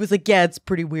 Like he was like, yeah, it's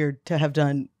pretty weird to have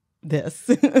done this.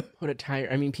 Put a tire.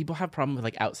 I mean, people have problem with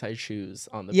like outside shoes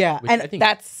on the Yeah, bed, which and I think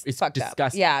That's is fucked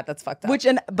disgusting. up. Yeah, that's fucked up.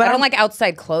 But I don't like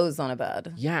outside clothes on a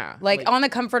bed. Yeah. Like on the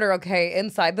comforter, okay.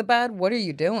 Inside the bed, what are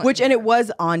you doing? and it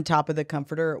was on top of the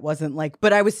comforter. It wasn't like,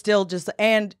 but I was still just,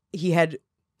 and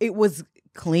it was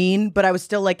clean, but I was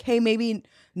still like, hey, maybe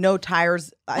no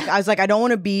tires. I was like, I don't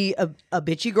want to be a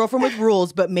bitchy girlfriend with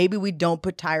rules, but maybe we don't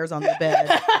put tires on the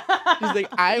bed. He's was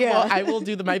like, I will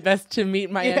do my best to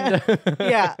meet my end.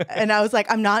 Yeah. And I was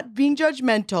like, I'm not being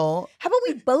judgmental. How about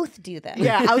we both do this?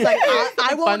 Yeah. I was like, I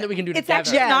Fun won't. that we can do It's together.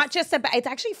 actually not just about. It's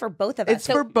actually for both of us. It's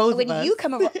for both when of us. you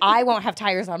come over, I won't have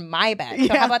tires on my bed.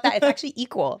 So how about that? It's actually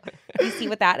equal. You see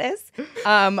what that is?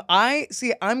 I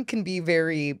can be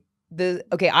very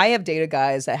I have dated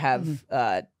guys that have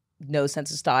no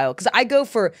sense of style because I go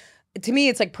for. To me,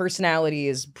 it's like personality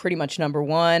is pretty much number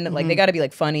one. Like they got to be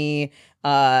like funny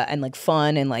and like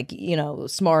fun and like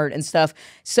smart and stuff.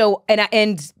 So and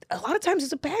a lot of times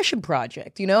it's a passion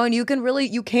project, and you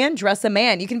can dress a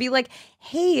man. You can be like,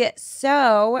 hey,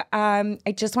 so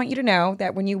I just want you to know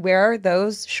that when you wear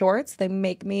those shorts, they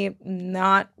make me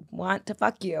not want to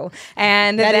fuck you.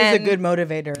 And That is a good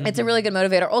motivator. It's a really good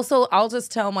motivator. Also, I'll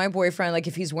just tell my boyfriend like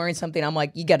if he's wearing something, I'm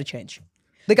like, you got to change.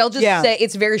 Like I'll just say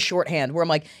it's very shorthand where I'm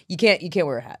like, you can't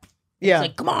wear a hat. Yeah. He's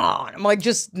like, come on. I'm like,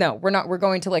 just no, we're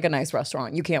going to like a nice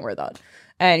restaurant. You can't wear that.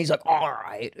 And he's like, all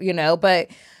right, but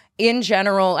in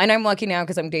general, and I'm lucky now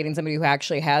because I'm dating somebody who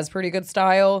actually has pretty good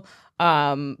style.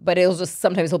 But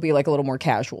sometimes he'll be like a little more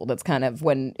casual. That's kind of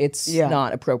when it's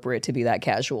not appropriate to be that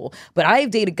casual. But I've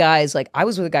dated guys, like I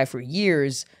was with a guy for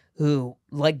years who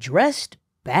like dressed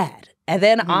bad. And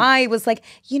then I was like,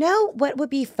 what would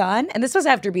be fun? And this was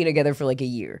after being together for like a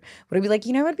year. But I'd be like,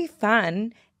 what would be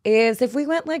fun is if we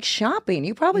went like shopping.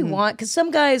 You probably want, because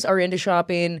some guys are into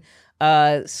shopping.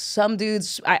 Some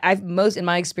dudes, in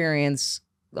my experience,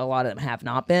 a lot of them have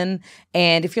not been.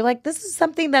 And if you're like, this is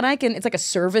something that it's like a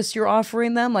service you're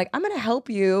offering them. Like, I'm going to help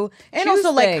you. And choose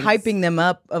also things. like hyping them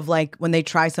up of like when they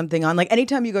try something on. Like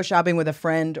anytime you go shopping with a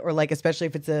friend or like especially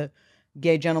if it's a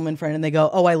gay gentleman friend and they go,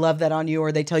 oh, I love that on you,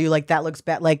 or they tell you like that looks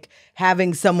bad. Like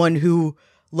having someone who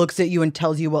looks at you and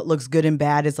tells you what looks good and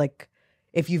bad is like,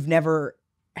 if you've never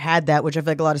had that, which I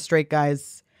feel like a lot of straight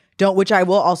guys don't, which I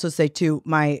will also say too,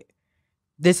 my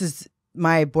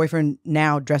boyfriend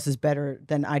now dresses better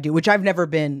than I do, which I've never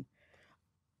been.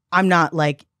 I'm not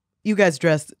like, you guys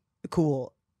dress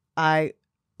cool. I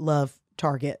love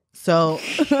Target. So,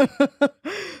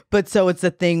 so it's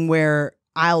a thing where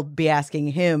I'll be asking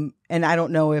him, and I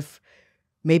don't know if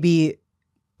maybe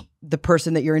the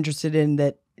person that you're interested in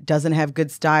that doesn't have good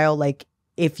style, like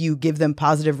if you give them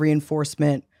positive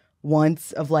reinforcement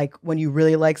once of like when you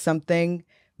really like something,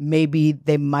 maybe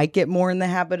they might get more in the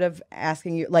habit of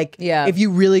asking you. Like if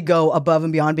you really go above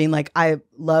and beyond being like, I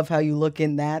love how you look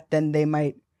in that, then they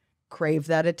might crave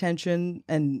that attention.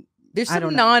 And there's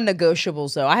some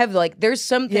non-negotiables though. I have like, there's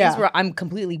some things where I'm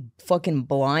completely fucking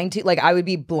blind to. Like I would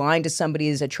be blind to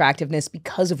somebody's attractiveness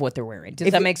because of what they're wearing.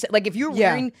 Does that make sense? Like if you're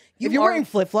wearing, if you're wearing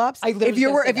flip-flops, if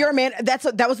you're a man,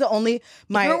 that was the only, if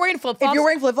you're wearing flip-flops, if you're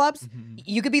wearing flip-flops,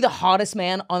 you could be the hottest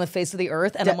man on the face of the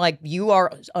earth. And I'm like, you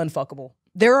are unfuckable.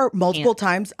 There are multiple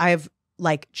times I've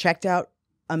like checked out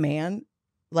a man,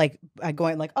 like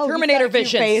going like, oh, Terminator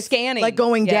vision, scanning, like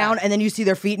going down, and then you see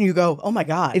their feet and you go, oh my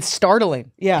god, it's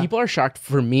startling. Yeah, people are shocked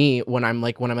for me when I'm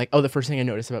like, oh, the first thing I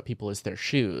notice about people is their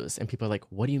shoes, and people are like,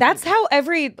 what do you? That's how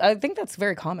I think that's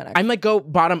very common. Actually. I'm like, go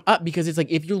bottom up because it's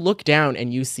like if you look down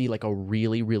and you see like a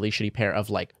really really shitty pair of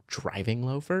like driving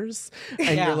loafers,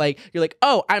 and you're like,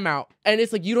 oh, I'm out, and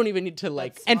it's like you don't even need to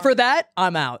like. And for that,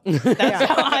 I'm out. That's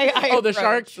how I the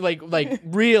sharks like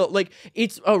real, like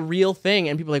it's a real thing,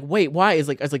 and people are like, wait, why? I was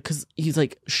like, because he's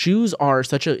like, shoes are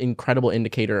such an incredible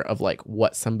indicator of like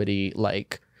what somebody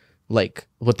like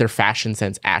what their fashion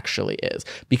sense actually is.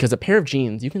 Because a pair of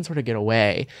jeans, you can sort of get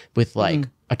away with like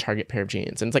a Target pair of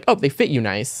jeans, and it's like, oh, they fit you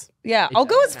nice. Yeah, I'll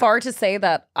go as far to say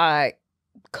that I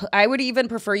would even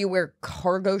prefer you wear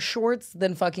cargo shorts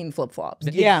than fucking flip-flops.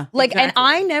 Yeah. Like, exactly. And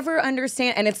I never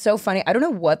understand, and it's so funny, I don't know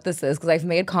what this is, because I've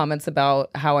made comments about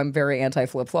how I'm very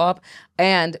anti-flip-flop,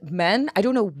 and men, I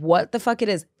don't know what the fuck it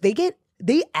is.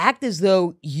 They act as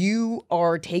though you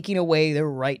are taking away their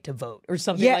right to vote or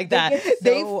something like that.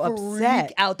 They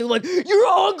freak out. They're like, you're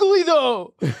ugly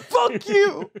though. Fuck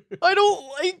you. I don't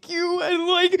like you. And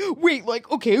like, wait, like,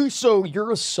 okay, so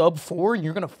you're a sub-4 and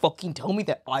you're gonna fucking tell me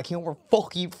that I can't wear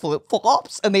fucking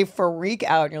flip-flops? And they freak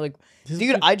out and you're like,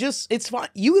 dude, it's fine.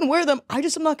 You can wear them. I'm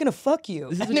not gonna fuck you.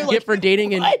 This is what you get for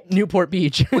dating in Newport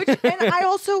Beach. And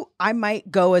I might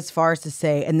go as far as to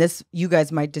say, and this, you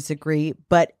guys might disagree,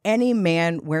 but any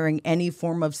man wearing any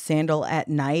form of sandal at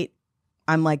night,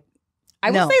 I'm like, I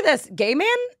will say this, gay man,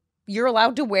 you're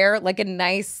allowed to wear like a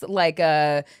nice like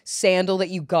a sandal that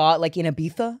you got like in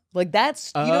Ibiza. Like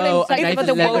that's you know what I'm saying? Nice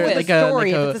But leather, with like a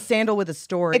story. like if it's a sandal with a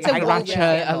story. It's a I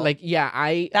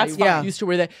used to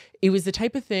wear that. It was the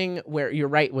type of thing where you're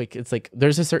right. Like it's like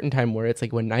there's a certain time where it's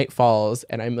like when night falls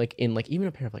and I'm like in like even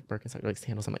a pair of like Birkenstock or like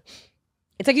sandals. I'm like,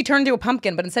 It's like you turn into a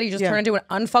pumpkin, but instead you just turn into an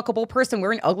unfuckable person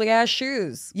wearing ugly ass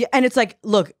shoes. Yeah, and it's like,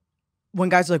 look, when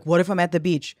guys are like, what if I'm at the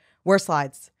beach? Wear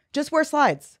slides. Just wear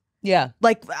slides. Yeah.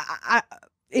 Like,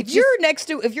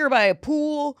 If you're by a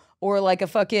pool or like a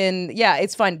fucking,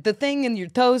 it's fine. The thing in your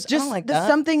toes, I don't like there's that.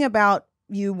 something about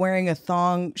you wearing a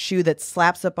thong shoe that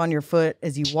slaps up on your foot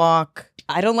as you walk.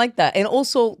 I don't like that. And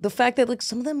also the fact that like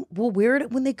some of them will wear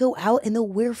it when they go out and they'll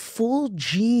wear full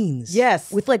jeans.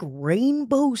 Yes. With like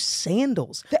rainbow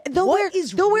sandals. They'll wear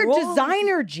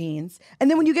designer jeans, and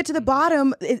then when you get to the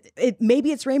bottom,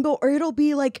 maybe it's rainbow or it'll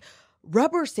be like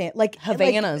rubber sand, like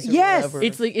Havanas. Like, yes, whatever.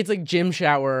 It's like gym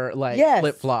shower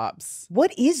flip flops.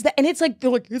 What is that? And it's like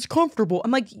they're like it's comfortable.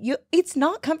 I'm like it's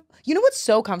not You know what's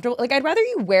so comfortable? Like I'd rather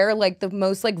you wear like the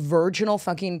most like virginal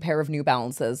fucking pair of New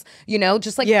Balances. You know,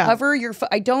 just like cover your.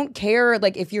 I don't care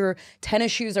like if your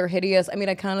tennis shoes are hideous. I mean,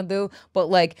 I kind of do, but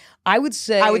like I would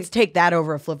say I would take that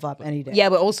over a flip flop any day. Yeah,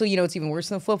 but also you know it's even worse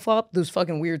than a flip flop. Those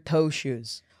fucking weird toe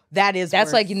shoes. That's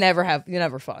worse. like you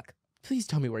never fuck. Please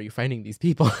tell me where you're finding these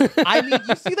people. I mean,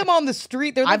 you see them on the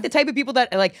street. They're like the type of people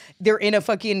that like they're in a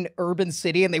fucking urban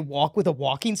city and they walk with a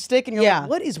walking stick, and you're like,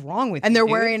 what is wrong with you? And they're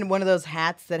dude? wearing one of those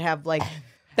hats that have like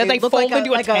that like fold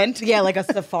into a tent. Like a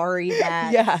safari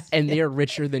hat. Yeah, and they are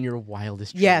richer than your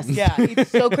wildest dreams. Yes. Yeah, it's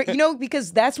so crazy. You know,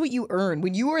 because that's what you earn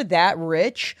when you are that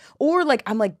rich. Or like,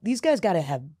 I'm like, these guys got to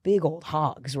have big old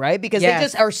hogs, right? Because they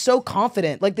just are so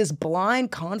confident, like this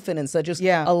blind confidence that just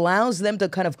allows them to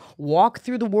kind of walk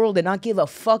through the world and not give a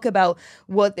fuck about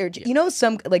what they're. You know,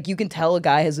 some like you can tell a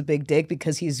guy has a big dick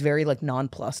because he's very like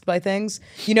nonplussed by things.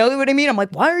 You know what I mean? I'm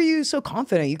like, why are you so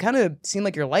confident? You kind of seem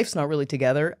like your life's not really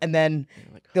together, and then.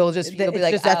 They'll be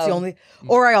like, that's the only.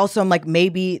 Or I also am like,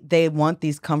 maybe they want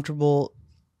these comfortable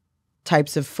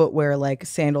types of footwear, like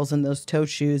sandals and those toe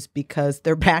shoes, because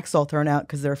their back's all thrown out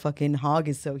because their fucking hog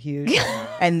is so huge,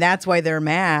 and that's why they're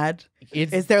mad.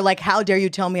 They're like, how dare you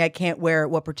tell me I can't wear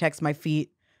what protects my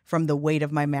feet from the weight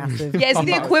of my massive. Yeah, it's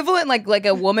the equivalent like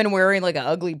a woman wearing like an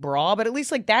ugly bra, but at least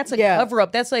like that's a cover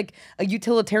up. That's like a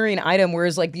utilitarian item,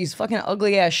 whereas like these fucking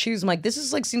ugly ass shoes, I'm like, this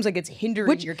is like seems like it's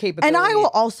hindering your capability. And I will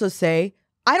also say,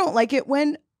 I don't like it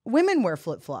when women wear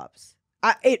flip flops.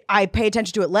 I pay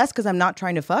attention to it less because I'm not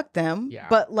trying to fuck them. Yeah.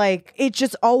 But like, it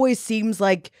just always seems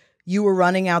like you were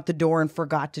running out the door and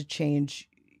forgot to change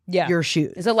your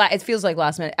shoes. It feels like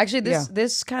last minute. Actually,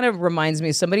 this kind of reminds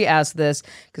me. Somebody asked this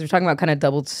because we're talking about kind of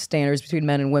double standards between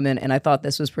men and women, and I thought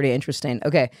this was pretty interesting.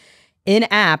 Okay, in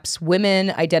apps,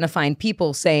 women identifying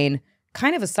people saying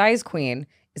kind of a size queen,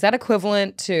 is that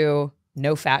equivalent to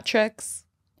no fat chicks?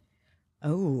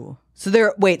 Oh. So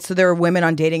there are women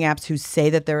on dating apps who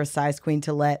say that they're a size queen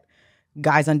to let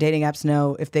guys on dating apps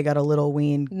know if they got a little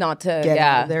ween, not to get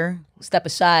out of there. Step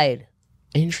aside.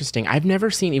 Interesting. I've never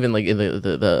seen even like in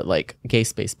the like gay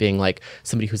space being like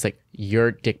somebody who's like,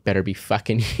 your dick better be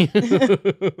fucking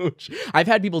huge. I've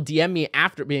had people DM me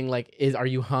after being like, are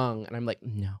you hung? And I'm like,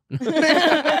 no.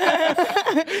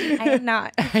 I am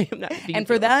not. I am not. And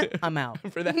for that, I'm out.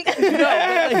 For that, no.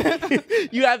 But,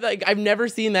 like, you have like I've never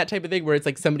seen that type of thing where it's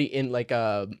like somebody in like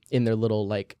in their little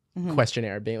like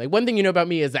questionnaire being like, one thing you know about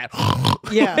me is that.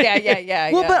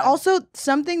 Yeah. Well, but also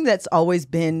something that's always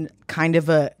been kind of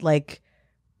a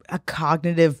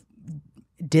cognitive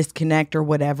disconnect or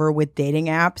whatever with dating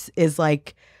apps is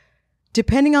like,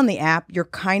 depending on the app, you're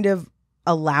kind of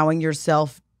allowing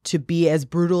yourself to be as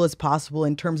brutal as possible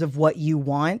in terms of what you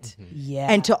want. Yeah.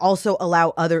 And to also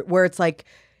allow where it's like,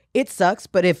 it sucks,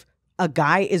 but if a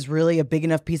guy is really a big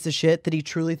enough piece of shit that he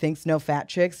truly thinks no fat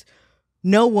chicks,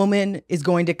 no woman is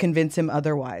going to convince him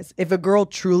otherwise. If a girl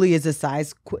truly is a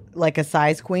size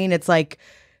queen, it's like,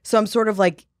 so I'm sort of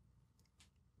like,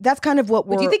 that's kind of what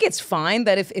we're. But do you think it's fine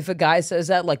that if a guy says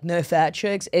that, like no fat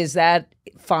chicks, is that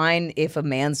fine if a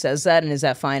man says that, and is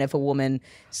that fine if a woman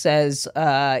says,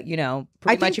 pretty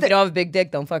much if you don't have a big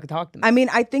dick, don't fucking talk to me? I mean,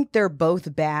 I think they're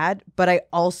both bad, but I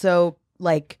also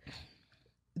like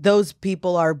those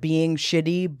people are being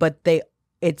shitty, but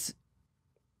it's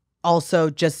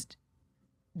also just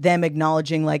them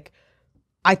acknowledging like,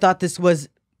 I thought this was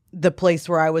the place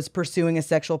where I was pursuing a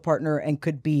sexual partner and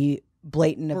could be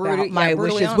blatant about my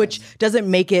wishes, honest. Which doesn't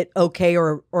make it okay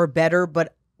or better,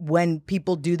 but when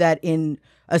people do that in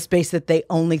a space that they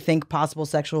only think possible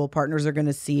sexual partners are going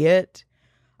to see it,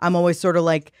 I'm always sort of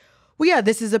like, well, yeah,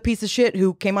 this is a piece of shit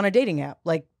who came on a dating app.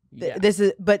 Like this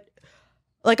is, but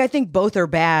like, I think both are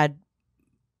bad,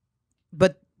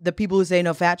 but the people who say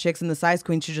no fat chicks and the size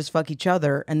queen should just fuck each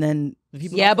other, and then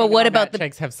but what about the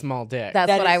chicks have small dicks? That's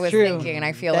what I was thinking, and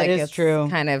I feel like it's true.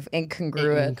 Kind of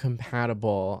incongruent,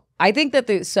 incompatible. I think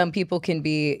that some people can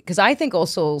be, because I think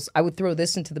also I would throw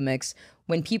this into the mix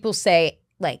when people say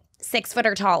like 6 foot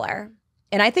or taller.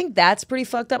 And I think that's pretty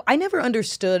fucked up. I never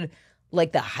understood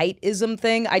like the heightism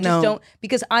thing. I just don't,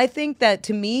 because I think that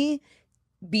to me,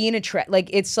 being like,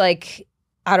 it's like,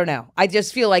 I don't know. I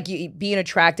just feel like being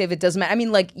attractive, it doesn't matter. I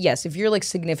mean, like, yes, if you're like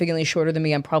significantly shorter than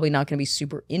me, I'm probably not going to be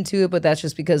super into it, but that's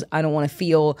just because I don't want to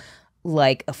feel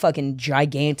like a fucking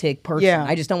gigantic person. Yeah.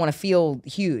 I just don't want to feel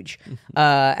huge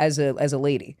as a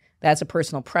lady. That's a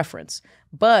personal preference.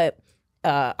 But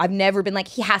I've never been like,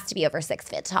 he has to be over 6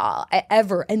 feet tall,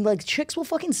 ever. And like chicks will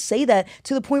fucking say that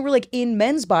to the point where like in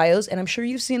men's bios, and I'm sure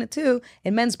you've seen it too,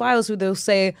 in men's bios where they'll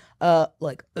say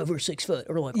like over 6 foot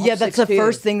or like, Yeah, that's the 6'2".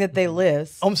 first thing that they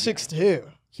list. I'm 6'2".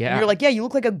 Yeah. And you're like, yeah, you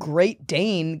look like a Great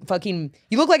Dane. Fucking,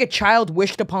 you look like a child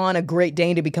wished upon a Great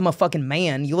Dane to become a fucking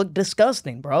man. You look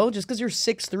disgusting, bro. Just because you're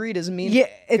 6'3" doesn't mean it's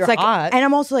you're like, hot. and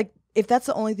I'm also like, if that's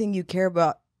the only thing you care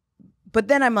about, but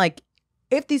then I'm like,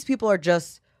 if these people are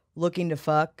just looking to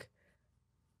fuck,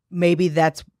 maybe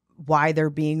that's why they're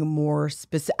being more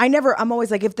specific. I'm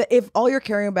always like, if all you're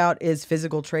caring about is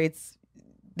physical traits,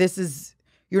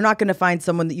 you're not going to find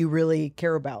someone that you really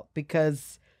care about,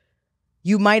 because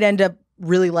you might end up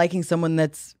really liking someone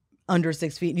that's under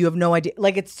 6 feet and you have no idea.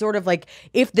 Like, it's sort of like,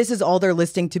 if this is all they're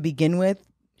listing to begin with,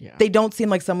 they don't seem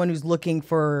like someone who's looking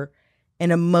for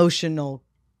an emotional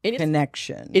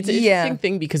connection. It's an interesting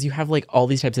thing, because you have like all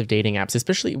these types of dating apps,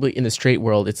 especially in the straight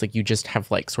world. It's like you just have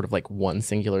like sort of like one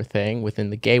singular thing. Within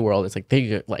the gay world, it's like they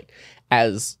get like,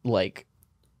 as like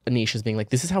Anish is being like,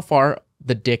 this is how far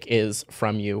the dick is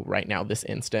from you right now, this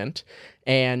instant.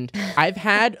 And I've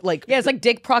had like it's like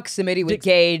dick proximity with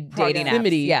gay dating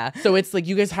apps. Yeah. So it's like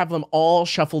you guys have them all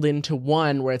shuffled into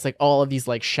one, where it's like all of these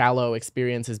like shallow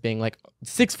experiences being like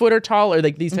 6 foot or tall, or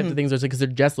like these types of things, because they're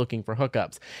just looking for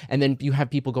hookups. And then you have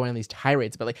people going on these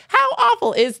tirades about like, how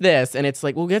awful is this? And it's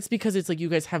like, well, that's because it's like you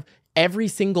guys have every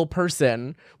single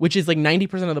person, which is like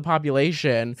 90% of the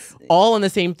population, all in the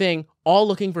same thing, all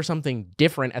looking for something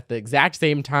different at the exact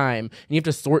same time. And you have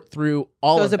to sort through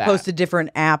all of that. As opposed to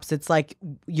different apps, it's like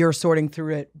you're sorting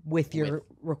through it with your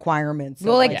requirements.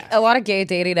 Well, like a lot of gay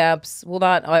dating apps, well,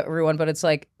 not everyone, but it's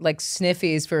like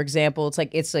Sniffies, for example. It's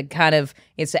like it's an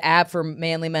app for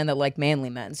manly men that like manly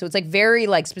men. So it's like very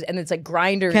like, and it's like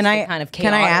Grindr. Can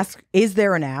I ask? Is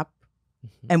there an app?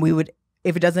 And we would,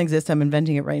 if it doesn't exist, I'm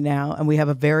inventing it right now. And we have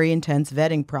a very intense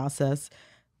vetting process.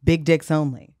 Big dicks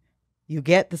only. You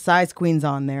get the size queens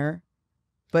on there,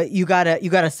 but you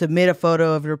gotta submit a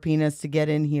photo of your penis to get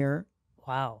in here.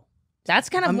 Wow. That's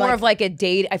kind of more of like a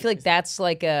date. I feel like that's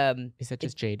like Is that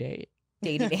just J-date?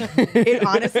 Dating. It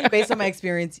honestly, based on my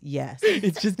experience, yes.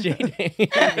 It's just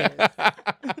J-date.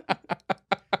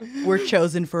 We're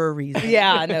chosen for a reason.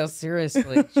 Yeah, no,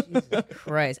 seriously. Jesus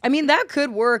Christ. I mean, that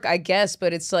could work, I guess,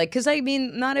 but it's like, because I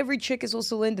mean, not every chick is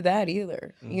also into that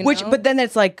either. You know? But then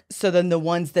it's like, so then the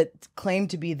ones that claim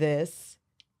to be this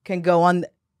can go on.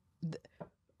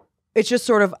 It's just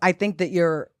sort of, I think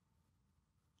that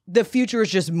the future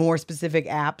is just more specific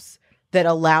apps that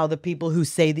allow the people who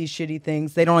say these shitty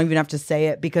things, they don't even have to say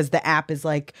it, because the app is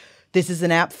like, this is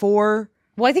an app for.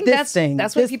 Well, I think that's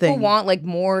what people want, like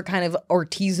more kind of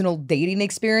artisanal dating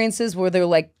experiences where they're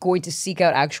like going to seek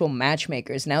out actual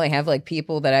matchmakers. Now they have like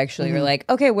people that actually are like,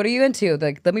 okay, what are you into?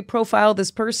 Like, let me profile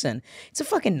this person. It's a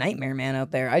fucking nightmare, man,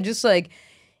 out there. I just like,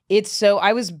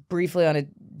 I was briefly on a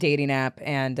dating app,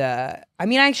 and I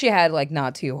mean, I actually had like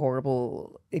not too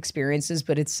horrible experiences,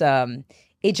 but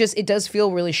it does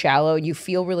feel really shallow, and you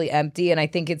feel really empty. And I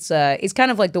think it's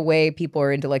kind of like the way people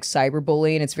are into like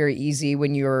cyberbullying. It's very easy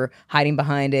when you're hiding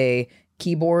behind a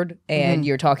keyboard and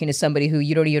you're talking to somebody who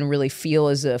you don't even really feel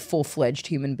as a full-fledged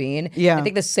human being. Yeah. I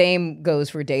think the same goes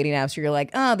for dating apps where you're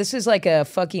like, oh, this is like a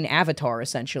fucking avatar,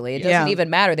 essentially. It doesn't even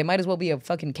matter. They might as well be a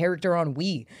fucking character on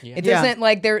Wii. Yeah. It doesn't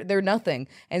like they're nothing.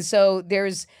 And so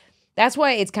that's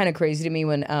why it's kind of crazy to me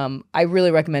when I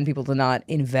really recommend people to not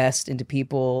invest into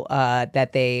people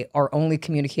that they are only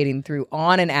communicating through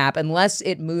on an app unless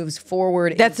it moves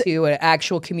forward into an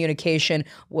actual communication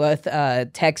with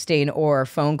texting or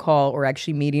phone call or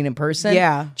actually meeting in person.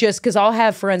 Yeah. Just because I'll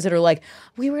have friends that are like,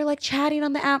 we were like chatting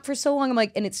on the app for so long. I'm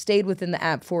like, and it stayed within the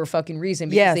app for a fucking reason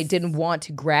because they didn't want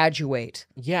to graduate.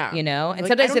 Yeah. You know? And like,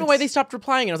 sometimes I don't know why they stopped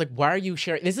replying. And I was like, why are you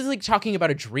sharing? This is like talking about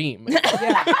a dream.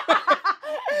 Yeah.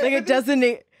 Like it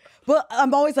doesn't. Well,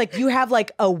 I'm always like, you have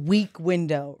like a week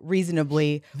window,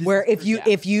 reasonably, where if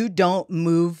you don't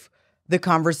move the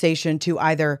conversation to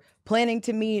either planning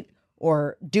to meet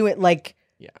or do it like.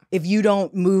 Yeah. If you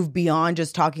don't move beyond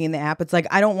just talking in the app, it's like,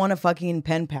 I don't want a fucking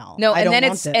pen pal. No, and then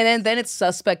it's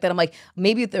suspect that I'm like,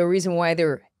 maybe the reason why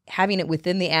they're having it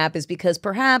within the app is because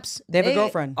perhaps They have a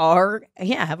girlfriend.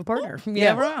 Have a partner. You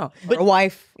never know. Or a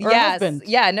wife or a husband.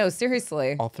 Yeah, no,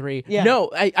 seriously. All three. Yeah.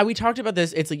 No, we talked about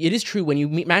this. It's like, it is true. When you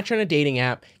match on a dating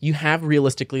app, you have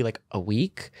realistically like a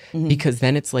week, because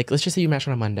then it's like, let's just say you match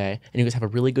on a Monday and you guys have a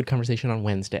really good conversation on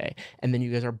Wednesday. And then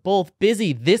you guys are both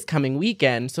busy this coming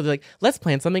weekend. So they're like, let's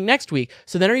plan something next week.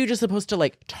 So then are you just supposed to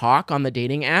like talk on the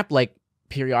dating app like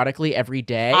periodically every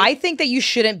day? I think that you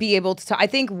shouldn't be able to talk. I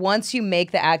think once you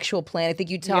make the actual plan, I think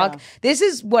you talk. Yeah. This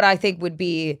is what I think would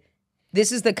be,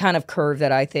 this is the kind of curve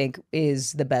that I think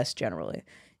is the best generally.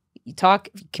 You talk,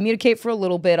 communicate for a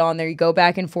little bit on there. You go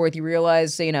back and forth. You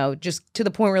realize, just to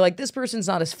the point where like, this person's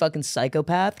not a fucking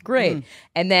psychopath. Great.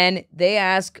 And then they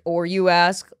ask or you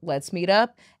ask, let's meet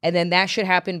up. And then that should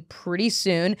happen pretty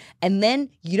soon. And then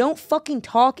you don't fucking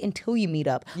talk until you meet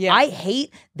up. Yeah. I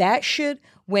hate that shit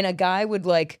when a guy would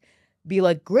like be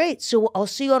like, great, so I'll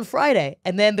see you on Friday.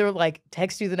 And then they're like,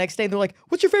 text you the next day. And they're like,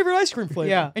 what's your favorite ice cream flavor?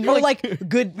 Yeah. And you're Or like,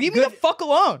 good, leave me the fuck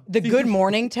alone. the good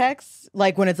morning texts,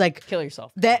 like when it's like, Kill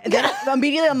yourself. that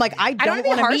immediately I'm like, I don't don't wanna be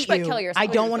want to harsh, meet but you. kill yourself. I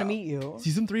don't Kill want to yourself. meet you.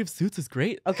 Season 3 of Suits is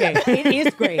great. Okay, it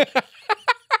is great.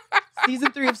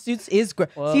 Season 3 of Suits is great.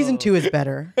 Season 2 is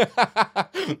better.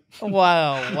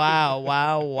 Wow.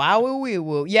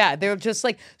 Yeah, they're just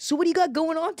like, so what do you got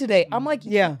going on today? I'm like,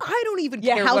 Yeah. I don't even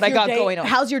care how's what I your got day- going on.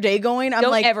 How's your day going? I'm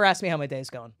Don't like, ever ask me how my day's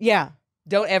going. yeah.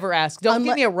 Don't ever ask. Don't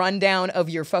give me a rundown of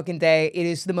your fucking day. It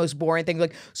is the most boring thing.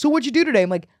 Like, so what'd you do today? I'm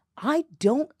like, I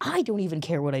don't even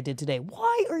care what I did today.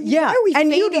 Why are you? Yeah, Why are we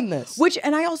and fading this?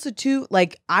 And I also too,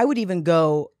 like, I would even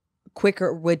go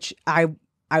quicker, which I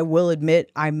will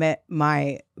admit I met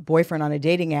my boyfriend on a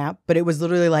dating app, but it was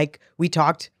literally like we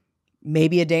talked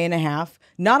maybe a day and a half,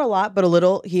 not a lot, but a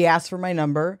little. He asked for my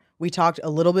number. We talked a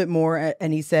little bit more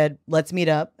and he said, let's meet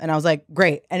up. And I was like,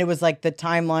 great. And it was like the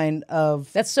timeline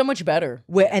of, That's so much better.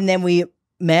 and then we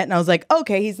met and I was like,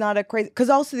 okay, he's not a crazy,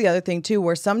 because also the other thing too,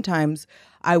 where sometimes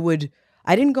I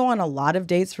didn't go on a lot of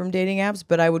dates from dating apps,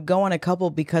 but I would go on a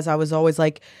couple because I was always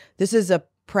like, this is a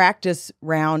practice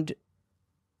round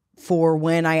for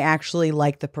when I actually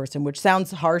like the person, which sounds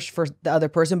harsh for the other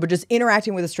person, but just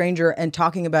interacting with a stranger and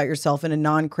talking about yourself in a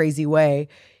non-crazy way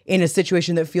in a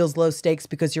situation that feels low stakes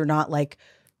because you're not like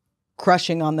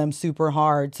crushing on them super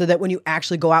hard, so that when you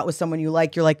actually go out with someone you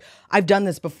like, you're like, I've done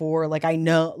this before. Like, I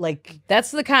know, like,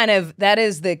 That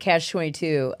is the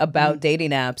catch-22 about dating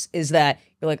apps, is that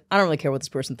you're like, I don't really care what this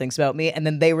person thinks about me. And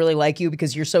then they really like you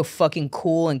because you're so fucking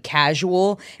cool and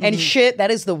casual and shit.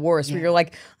 That is the worst, where you're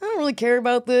like, I don't really care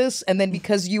about this. And then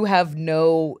because you have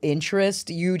no interest,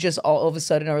 you just all of a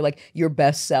sudden are like your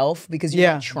best self because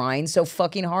you're not trying so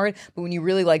fucking hard. But when you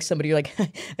really like somebody, you're like,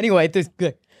 anyway, this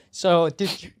good. So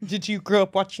did you grow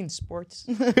up watching sports?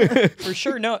 For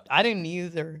sure, no, I didn't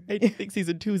either. I think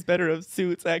season 2 is better of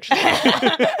Suits, actually.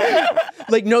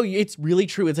 Like, no, it's really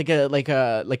true. It's like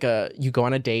a you go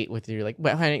on a date with your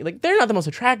well, honey, like, they're not the most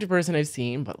attractive person I've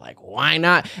seen, but like, why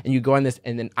not? And you go on this,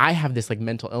 and then I have this like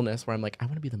mental illness where I'm like, I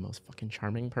want to be the most fucking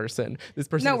charming person. This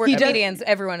person. No, we're comedians.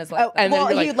 Everyone is like, that. And then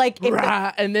well, you're like,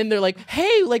 and then they're like,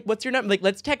 hey, like, what's your number? Like,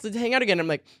 let's text, let's hang out again. I'm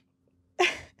like,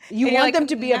 you And you're want like, them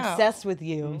to be no. obsessed with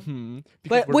you. because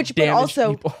But we're but damaged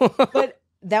also, people. but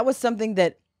that was something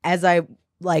that as I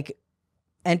like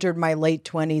entered my late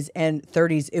 20s and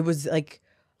 30s, it was like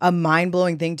a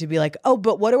mind-blowing thing to be like, oh,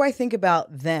 but what do I think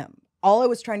about them? All I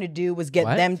was trying to do was get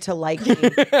What? them to like me.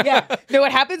 Yeah. No,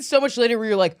 it happens so much later where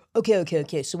you're like,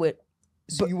 okay. So what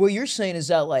you're saying is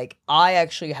that like I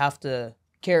actually have to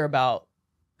care about,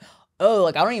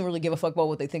 like I don't even really give a fuck about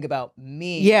what they think about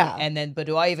me. Yeah. And then, but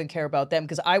do I even care about them?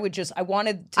 Because I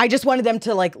I just wanted them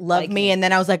to like love Like me, me. and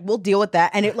then I was like, we'll deal with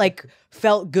that. And it like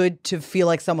felt good to feel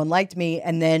like someone liked me,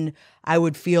 and then I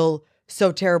would feel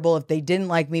so terrible if they didn't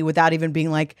like me without even being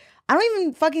like, I don't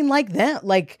even fucking like them.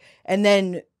 Like, and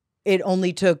then it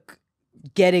only took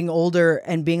getting older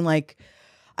and being like,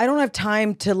 I don't have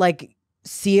time to like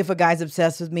see if a guy's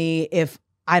obsessed with me if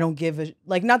I don't give a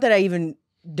like, not that I even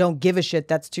don't give a shit,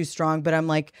 that's too strong, but I'm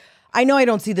like, I know I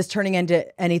don't see this turning into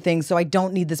anything, so I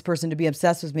don't need this person to be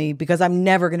obsessed with me because I'm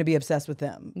never going to be obsessed with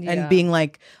them. Yeah. And being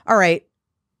like, all right,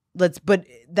 but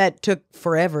that took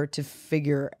forever to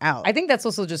figure out. I think that's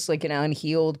also just like an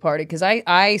unhealed part, because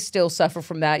I still suffer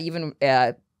from that even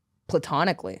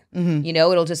platonically. Mhm. You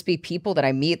know, it'll just be people that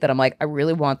I meet that I'm like, I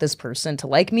really want this person to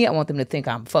like me. I want them to think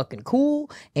I'm fucking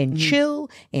cool and chill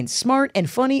and smart and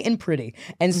funny and pretty.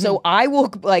 And so I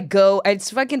will like go, it's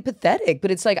fucking pathetic,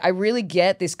 but it's like I really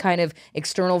get this kind of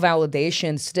external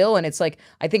validation still. And it's like,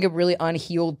 I think a really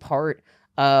unhealed part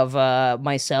of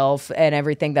myself and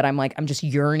everything that I'm like, I'm just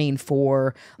yearning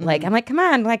for. Like, I'm like, come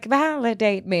on, like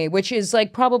validate me, which is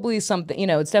like probably something, you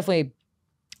know, it's definitely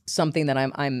something that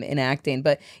I'm enacting.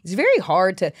 But it's very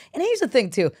hard to. And here's the thing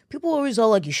too: people always are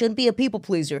like, you shouldn't be a people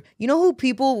pleaser. You know who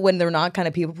people, when they're not kind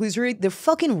of people pleaser, they're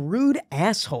fucking rude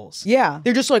assholes. Yeah.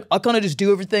 They're just like, I kind of just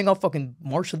do everything. I'll fucking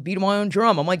march to the beat of my own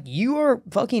drum. I'm like, you are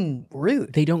fucking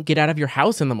rude. They don't get out of your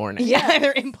house in the morning. Yeah,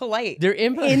 they're impolite. They're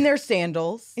In their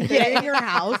sandals. Get in your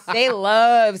house. They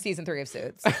love season 3 of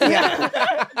Suits. Yeah.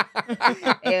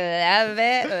 They love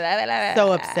it.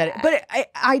 So upsetting. But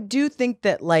I do think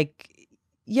that, like,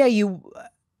 yeah,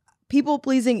 people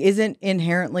pleasing isn't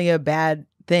inherently a bad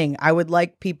thing. I would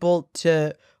like people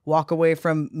to walk away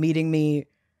from meeting me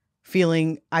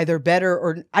feeling either better,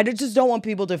 or I just don't want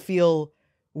people to feel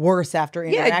worse after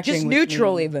interacting Yeah, just with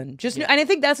neutral me. even. And I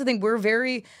think that's the thing. We're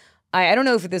very, I don't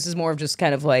know if this is more of just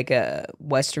kind of like a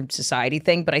Western society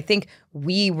thing, but I think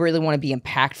we really want to be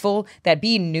impactful. That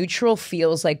being neutral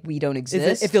feels like we don't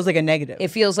exist. It feels like a negative. It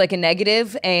feels like a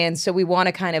negative, and so we want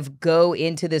to kind of go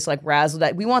into this like razzle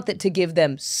that we want to give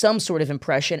them some sort of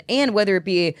impression, and whether it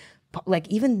be like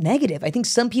even negative. I think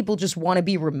some people just want to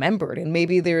be remembered, and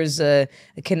maybe there's a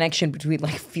connection between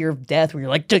like fear of death, where you're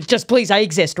like, just please, I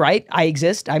exist, right? I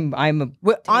exist. I'm a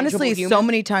Honestly, human. so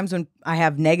many times when I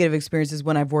have negative experiences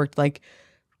when I've worked like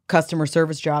customer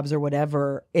service jobs or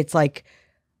whatever, it's like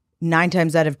 9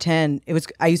 times out of 10,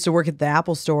 I used to work at the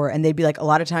Apple store, and they'd be like, a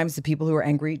lot of times the people who are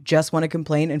angry just want to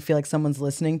complain and feel like someone's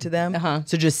listening to them.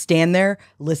 So just stand there,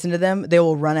 listen to them. They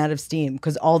will run out of steam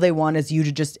because all they want is you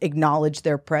to just acknowledge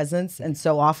their presence. And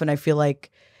so often I feel like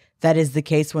that is the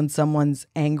case when someone's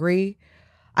angry.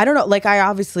 I don't know. Like,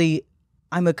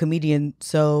 I'm a comedian,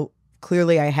 so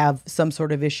clearly I have some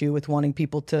sort of issue with wanting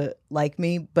people to like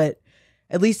me. But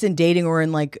at least in dating or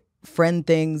in like friend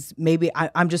things, maybe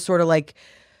I'm just sort of like,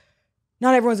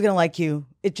 not everyone's gonna like you.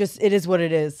 It is what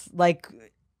it is. Like,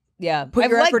 yeah, put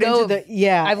your effort into the.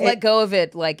 Yeah, I've let go of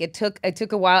it. Like it took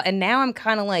a while, and now I'm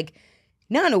kind of like,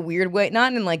 not in a weird way,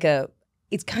 not in like a.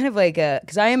 It's kind of like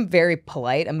because I am very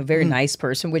polite. I'm a very nice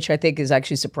person, which I think is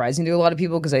actually surprising to a lot of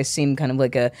people because I seem kind of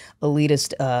like a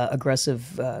elitist,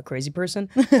 aggressive, crazy person.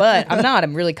 But I'm not.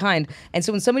 I'm really kind. And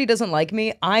so when somebody doesn't like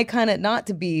me, I kind of, not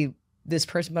to be this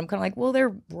person, but I'm kind of like, well,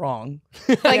 they're wrong.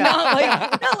 Like not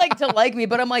like to like me,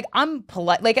 but I'm like, I'm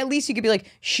polite. Like at least you could be like,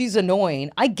 she's annoying.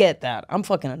 I get that. I'm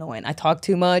fucking annoying. I talk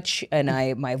too much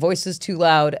and my voice is too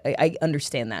loud. I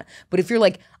understand that. But if you're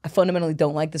like, I fundamentally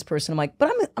don't like this person, I'm like,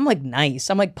 but I'm like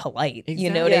nice. I'm like polite. You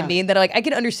know what I mean? That like I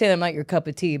can understand I'm not your cup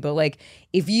of tea, but like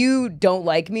if you don't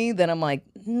like me, then I'm like,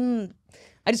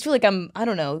 I just feel like I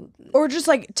don't know. Or just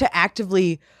like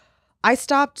I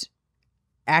stopped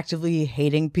actively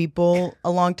hating people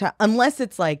a long time, unless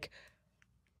it's like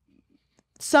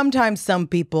sometimes some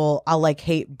people I'll like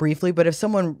hate briefly, but if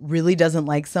someone really doesn't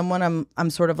like someone, I'm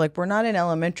sort of like, we're not in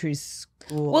elementary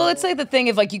school. Well, it's like the thing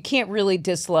of like you can't really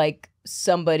dislike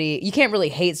somebody, you can't really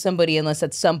hate somebody unless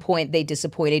at some point they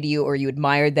disappointed you or you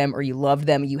admired them or you loved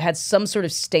them, you had some sort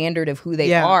of standard of who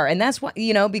they are. And that's why,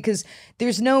 because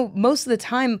there's most of the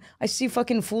time I see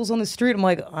fucking fools on the street, I'm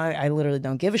like, I literally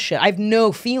don't give a shit. I have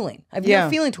no feeling. I have no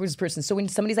feeling towards this person. So when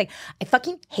somebody's like, I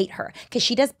fucking hate her because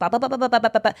she does blah blah blah blah blah blah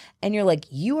blah, and you're like,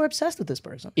 you are obsessed with this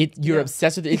person. You're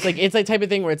obsessed with it. It's like type of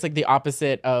thing where it's like the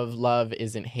opposite of love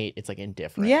isn't hate, it's like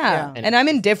indifferent. And I'm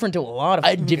indifferent to a lot of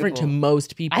indifferent to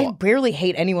most people. I barely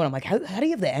hate anyone. I'm like, how do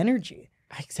you have the energy?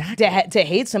 Exactly. To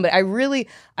hate somebody. I really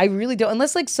don't.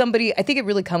 Unless like somebody, I think it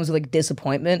really comes with like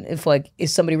disappointment. If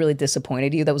somebody really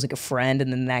disappointed you, that was like a friend,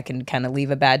 and then that can kind of leave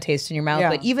a bad taste in your mouth.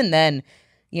 But even then,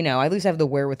 I at least have the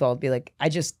wherewithal to be like,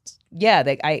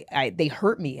 they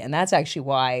hurt me, and that's actually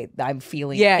why I'm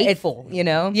feeling hateful.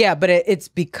 Yeah, but it's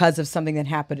because of something that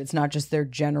happened. It's not just their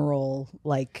general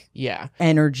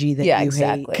energy that you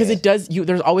hate. Because it does.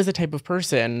 There's always a type of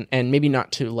person, and maybe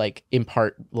not to like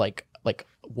impart like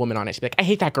woman on it to be like, I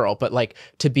hate that girl, but like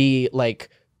to be like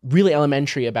really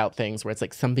elementary about things where it's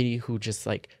like somebody who just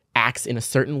like acts in a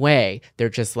certain way. They're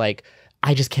just like,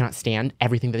 I just cannot stand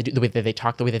everything that they do, the way that they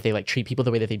talk, the way that they like treat people,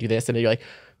 the way that they do this, and you're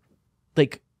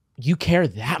like you care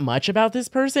that much about this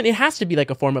person? It has to be like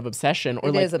a form of obsession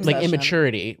or like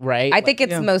immaturity, right? I think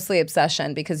it's mostly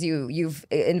obsession because you've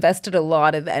invested a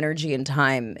lot of energy and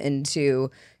time into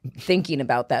thinking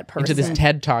about that person. Into this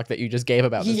TED talk that you just gave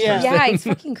about this person. Yeah, it's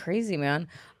fucking crazy, man.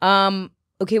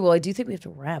 Okay, well, I do think we have to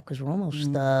wrap because we're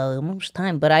almost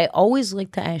time. But I always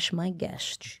like to ask my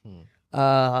guests.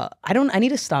 I need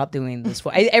to stop doing this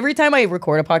voice. Every time I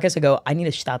record a podcast, I go, I need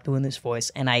to stop doing this voice,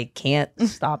 and I can't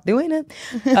stop doing it.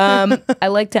 I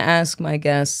like to ask my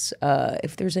guests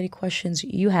if there's any questions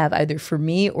you have, either for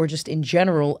me or just in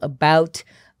general about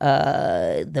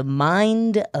the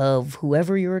mind of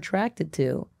whoever you're attracted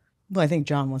to. Well, I think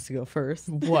John wants to go first.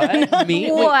 What?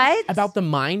 Me? What? Wait, about the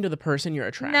mind of the person you're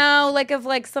attracting? No, like of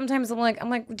like sometimes I'm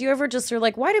like, do you ever just are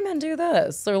like, why do men do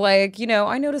this? Or like,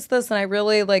 I noticed this and I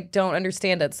really like don't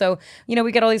understand it. So,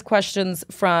 we get all these questions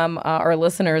from our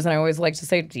listeners, and I always like to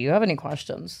say, do you have any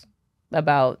questions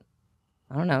about,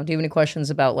 I don't know, do you have any questions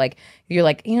about like, you're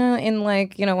like, in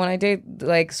like, when I date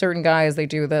like certain guys, they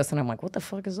do this, and I'm like, what the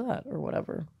fuck is that? Or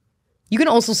whatever. You can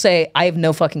also say, I have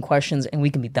no fucking questions and we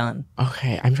can be done.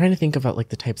 Okay, I'm trying to think about like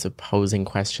the types of posing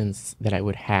questions that I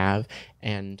would have,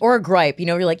 and Or a gripe.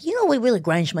 You're like, what really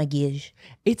grinds my gears?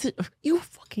 you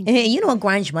fucking You know what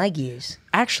grinds my gears?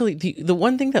 actually the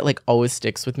one thing that like always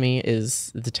sticks with me is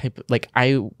the type of like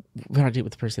when I date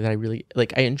with the person that I really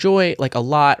like, I enjoy like a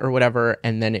lot or whatever,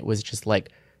 and then it was just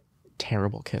like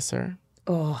terrible kisser,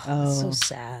 Oh, that's so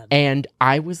sad. and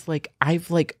I was like,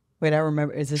 Wait, I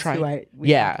remember. Is this who we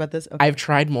yeah, talked about this? Okay. I've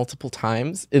tried multiple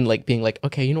times in like being like,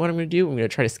 okay, you know what I'm gonna do? I'm gonna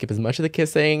try to skip as much of the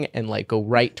kissing and like go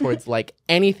right towards like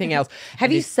anything else.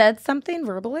 Have you said something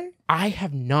verbally? I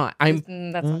have not.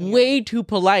 I'm That's not way too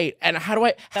polite. And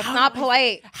That's not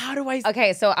polite. How do I?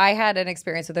 Okay, so I had an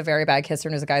experience with a very bad kisser,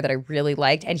 and it was a guy that I really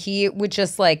liked, and he would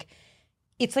just like,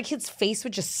 it's like his face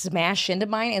would just smash into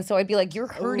mine, and so I'd be like, you're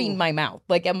hurting my mouth.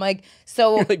 Like, I'm like,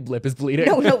 so... Your like lip is bleeding.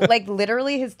 No, like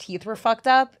literally his teeth were fucked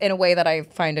up in a way that I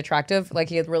find attractive. Like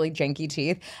he had really janky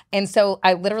teeth. And so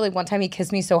I literally, one time he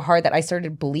kissed me so hard that I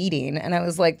started bleeding, and I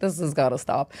was like, this has got to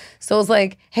stop. So I was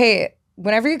like, hey,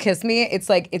 whenever you kiss me, it's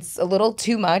like, it's a little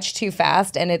too much, too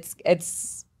fast, and it's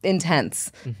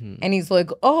intense. Mm-hmm. And he's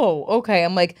like, oh, okay.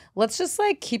 I'm like, let's just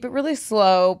like keep it really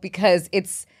slow because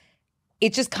it's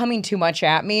just coming too much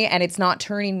at me and it's not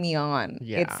turning me on.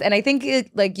 Yeah. And I think it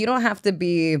like you don't have to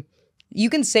be, you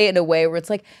can say it in a way where it's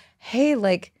like, hey,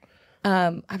 like,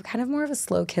 I'm kind of more of a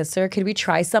slow kisser. Could we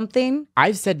try something?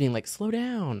 I've said being like, slow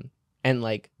down. And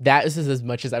like, that is as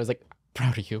much as I was like,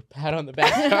 proud of you. Pat on the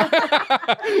back.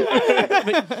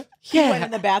 But, He went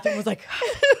in the bathroom and was like,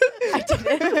 I did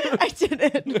it. I did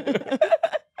it.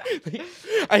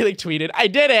 I like tweeted, I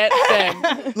did it.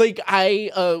 Then like I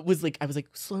was like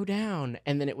slow down,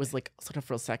 and then it was like slowed down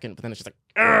for a second, but then it's just like,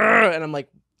 "Argh!" And I'm like,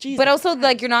 Jesus. But also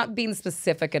like you're not being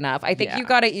specific enough. I think you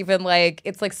gotta even like,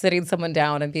 it's like sitting someone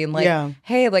down and being like,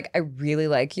 hey, like I really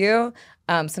like you.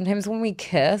 Sometimes when we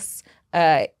kiss,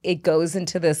 it goes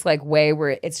into this like way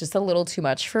where it's just a little too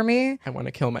much for me. I want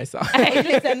to kill myself.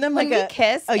 Just send them like When we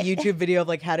kiss, a YouTube video of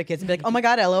like how to kiss and be like, oh my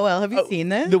God, LOL, have you seen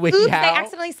this? The wiki oops, I how.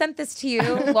 accidentally sent this to you.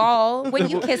 Lol. When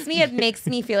you kiss me, it makes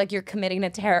me feel like you're committing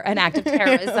an act of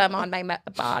terrorism on my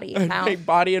body. My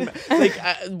body and like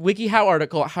WikiHow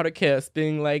article, how to kiss,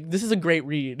 being like, this is a great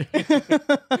read.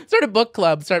 Start a book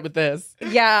club. Start with this.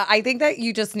 Yeah, I think that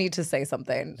you just need to say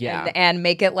something. Yeah. And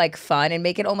make it like fun and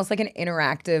make it almost like an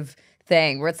interactive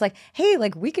thing where it's like, hey,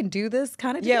 like we can do this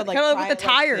kind of like kind of with the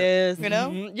tire, this. you know?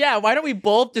 Mhm. Yeah. Why don't we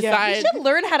both You decide should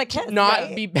learn how to kiss. not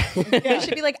right? be? You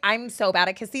should be like, I'm so bad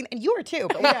at kissing, and you are too.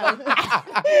 But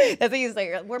that's what you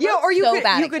say. We're both or you so could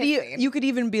bad you at could kissing. you could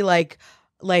even be like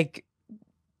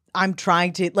I'm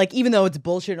trying to like, even though it's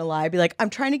bullshit and a lie, be like, I'm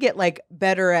trying to get like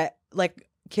better at like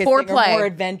kissing Foreplay. or more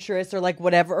adventurous or like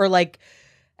whatever, or like,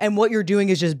 and what you're doing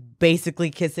is just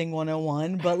basically kissing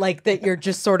 101, but like that you're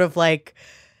just sort of like,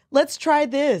 let's try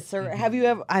this, or have you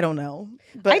ever, I don't know.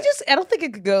 But I don't think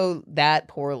it could go that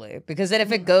poorly, because then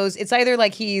if it goes, it's either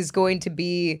like he's going to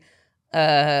be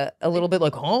a little bit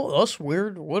like, oh, that's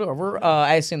weird, whatever.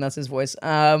 I assume that's his voice.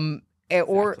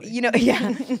 Or you know,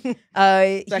 yeah.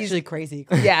 it's actually crazy.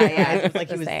 Yeah, It's like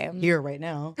the he was same. here right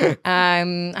now.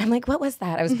 I'm like, what was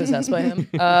that? I was possessed by him.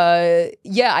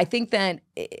 Yeah, I think that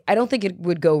I don't think it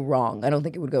would go wrong. I don't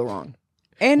think it would go wrong.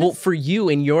 And Well, for you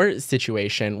in your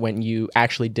situation, when you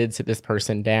actually did sit this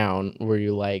person down, were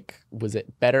you like, was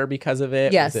it better because of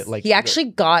it? Yes, Was it like he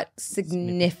actually got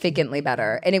significantly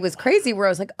better, and it was crazy. Where I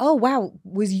was like, "Oh wow,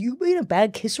 was you being a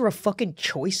bad kisser a fucking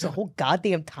choice the whole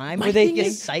goddamn time? My Were they thing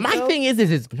getting is, psycho?" my thing is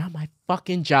it's not my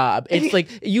fucking job. It's like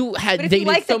you had But if you dated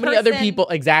like the so many other person- people.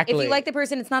 Exactly. If you like the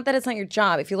person, it's not that it's not your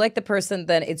job. If you like the person,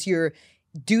 then it's your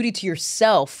duty to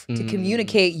yourself to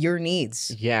communicate your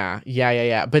needs. Yeah.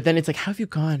 But then it's like, how have you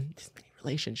gone this many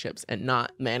relationships and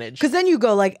not managed? because then you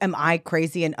go like, am I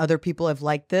crazy and other people have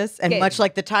liked this? And Okay. much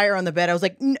like the tire on the bed, I was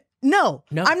like, no,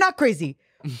 I'm not crazy.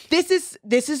 This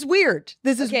is weird.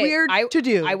 This is Okay, weird to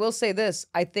do. I will say this.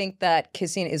 I think that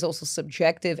kissing is also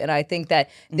subjective, and I think that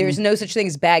there's no such thing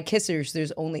as bad kissers.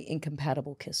 There's only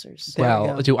incompatible kissers. There we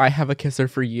Well, go. do I have a kisser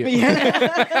for you?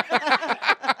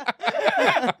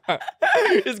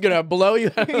 It's gonna blow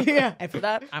you out. Yeah. And for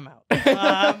that, I'm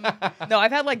out. No,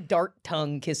 I've had like dark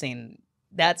tongue kissing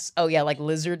that's like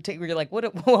lizard. Where you're like, what?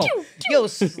 Whoa, yo,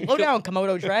 slow down,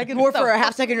 Komodo dragon. Or for a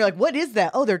half second, you're like, what is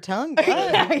that? Oh, their tongue.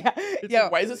 Yeah.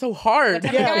 Why is it so hard?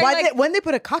 Yeah, when they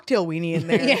put a cocktail weenie in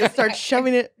there, just start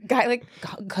shoving it. Guy like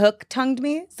hook tongued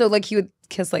me, so like he would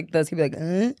kiss like this. He'd be like,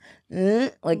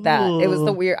 like that. It was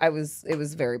the weird. It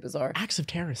was very bizarre. Acts of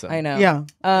terrorism. I know. Yeah,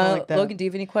 I like that. Logan, do you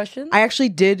have any questions? I actually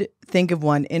did think of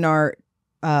one in our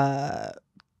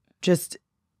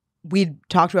we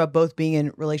talked about both being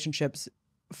in relationships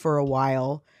for a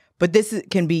while, but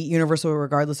can be universal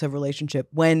regardless of relationship.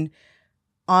 When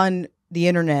on the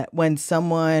internet, when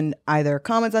someone either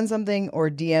comments on something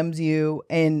or DMs you,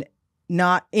 and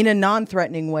not in a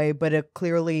non-threatening way, but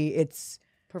clearly it's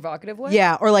provocative way.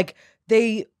 Yeah, or like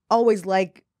they always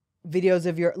like videos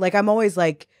of your, like I'm always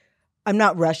like, I'm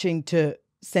not rushing to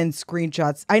send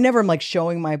screenshots. I never am like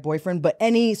showing my boyfriend, but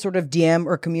any sort of DM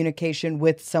or communication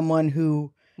with someone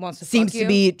who seems to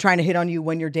be trying to hit on you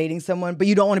when you're dating someone, but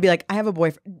you don't want to be like, I have a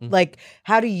boyfriend. Mm-hmm. Like,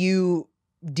 how do you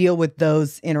deal with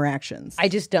those interactions? I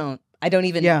just don't. I don't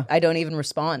even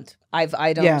respond.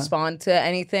 I don't respond to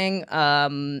anything.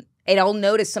 And I'll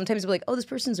notice sometimes I'll be like, oh, this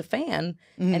person's a fan.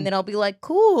 Mm-hmm. And then I'll be like,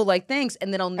 cool, like, thanks.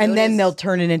 And then I'll notice. And then they'll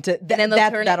turn it into that'll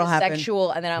happen.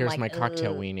 Sexual. And then I'm Here's like, my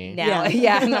cocktail weenie. Now,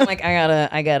 and I'm like,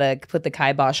 I gotta put the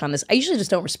kibosh on this. I usually just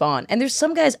don't respond. And there's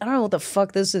some guys, I don't know what the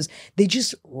fuck this is. They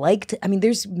just like to, I mean,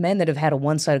 there's men that have had a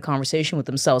one-sided conversation with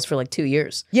themselves for like 2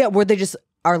 years. Yeah, where they just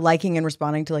are liking and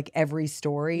responding to like every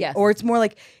story. Yes. Or it's more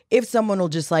like if someone will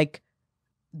just like,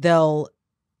 I'll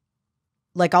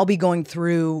be going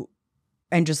through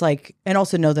and just like, and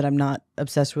also know that I'm not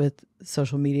obsessed with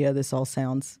social media. This all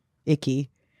sounds icky,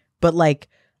 but like,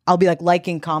 I'll be like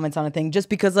liking comments on a thing just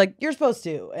because like you're supposed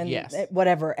to, and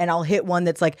whatever. And I'll hit one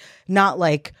that's like not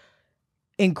like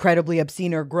incredibly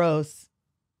obscene or gross,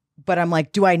 but I'm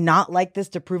like, do I not like this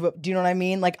to prove it? Do you know what I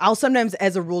mean? Like I'll sometimes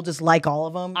as a rule just like all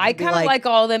of them. I kind of like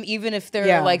all of them, even if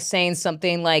they're like saying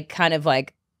something like kind of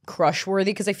like crush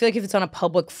worthy, because I feel like if it's on a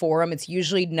public forum, it's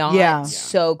usually not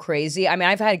so crazy. I mean,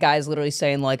 I've had guys literally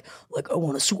saying like I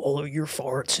want to swallow your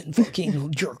farts and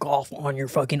fucking jerk off on your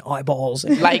fucking eyeballs.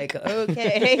 And like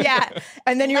okay, yeah.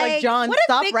 And then you're like, John,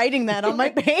 stop writing that on my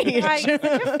page. Right, you're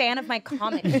such a fan of my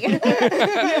comedy. People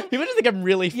just think I'm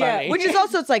really funny. Which is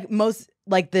also, it's like most,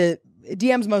 like the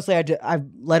DMs mostly, I've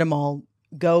let them all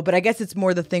go. But I guess it's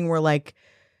more the thing where like,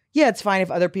 yeah, it's fine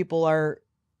if other people are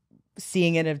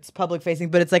seeing it, it's public facing,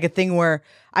 but it's like a thing where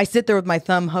I sit there with my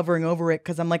thumb hovering over it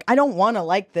because I'm like, I don't want to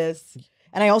like this,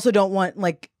 and I also don't want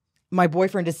like my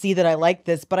boyfriend to see that I like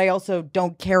this, but I also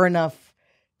don't care enough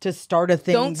to start a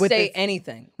thing. Don't say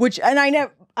anything. Which, and I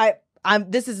never, I'm.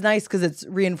 This is nice because it's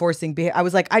reinforcing. I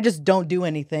was like, I just don't do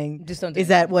anything. Just don't. Do is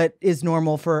that what is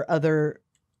normal for other?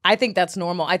 I think that's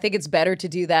normal. I think it's better to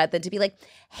do that than to be like,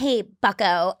 hey,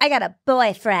 bucko, I got a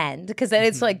boyfriend. Because then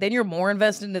it's like, then you're more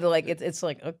invested into like, it's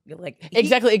like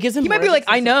exactly. It gives him. He might be like,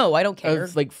 I know, I don't care.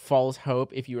 It's like false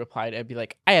hope if you reply to it, be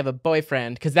like, I have a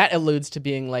boyfriend. Because that alludes to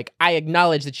being like, I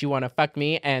acknowledge that you want to fuck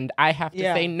me and I have to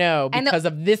say no because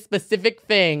of this specific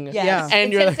thing. Yeah.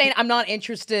 And you're like, saying, I'm not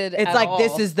interested. It's like,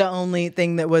 this is the only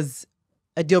thing that was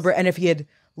a deal breaker. And if he had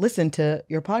listened to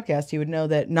your podcast, he would know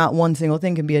that not one single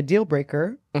thing can be a deal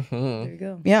breaker. Mm-hmm. There you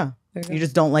go. Yeah. You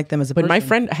just don't like them as a person. But my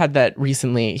friend had that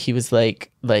recently. He was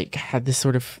like had this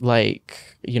sort of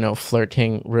like,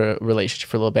 flirting relationship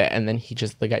for a little bit. And then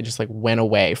the guy just like went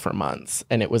away for months.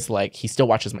 And it was like, he still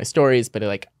watches my stories, but it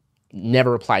like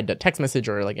never replied to a text message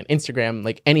or like an Instagram,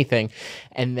 like anything.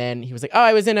 And then he was like, oh,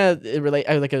 I was in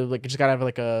just got out of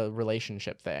like a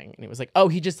relationship thing. And it was like, oh,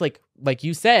 he just like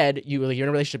you said, you're in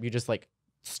a relationship, you just like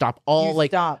stop all like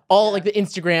the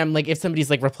Instagram, like if somebody's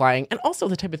like replying. And also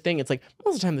the type of thing, it's like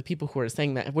most of the time the people who are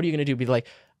saying that, what are you gonna do? Be like,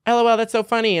 LOL, that's so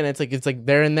funny. And it's like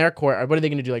they're in their court. Or what are they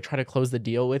gonna do? Like try to close the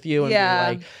deal with you? And be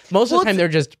like, most of the time they're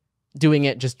just doing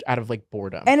it just out of like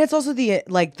boredom. And it's also the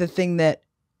thing that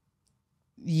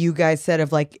you guys said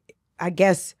of like, I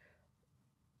guess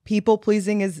people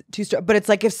pleasing is too strong, but it's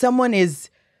like if someone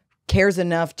cares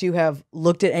enough to have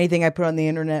looked at anything I put on the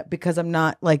internet, because I'm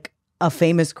not like a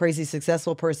famous, crazy,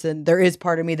 successful person, there is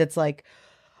part of me that's like,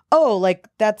 oh, like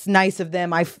that's nice of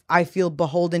them. I feel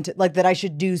beholden to like that I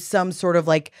should do some sort of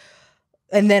like,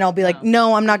 and then I'll be like,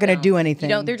 no, I'm not going to do anything.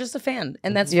 They're just a fan,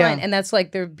 and that's fine. And that's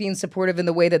like they're being supportive in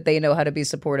the way that they know how to be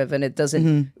supportive, and it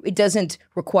doesn't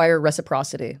require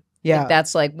reciprocity. Yeah, like,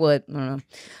 that's like what I don't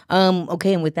know.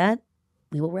 Okay, and with that,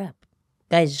 we will wrap.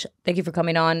 Guys, thank you for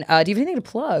coming on. Do you have anything to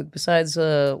plug besides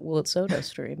Will It Soda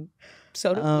stream?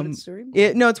 Soda? Will It stream?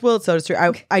 No, it's Will It Soda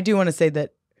stream. I do want to say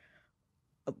that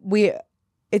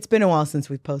It's been a while since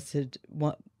we've posted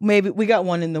one. Maybe we got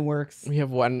one in the works. We have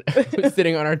one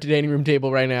sitting on our dating room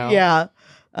table right now. Yeah.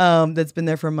 That's been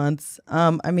there for months.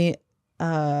 I mean,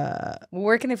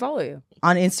 Where can they follow you?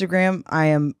 on Instagram, I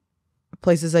am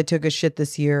places I took a shit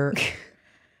this year.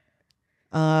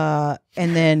 And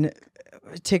then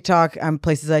TikTok, I'm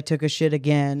places I took a shit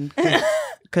again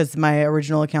because my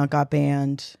original account got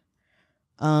banned.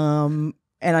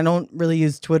 And I don't really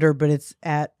use Twitter, but it's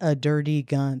at a dirty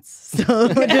gunts. So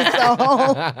just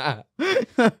all.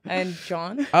 And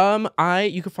John?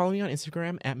 You can follow me on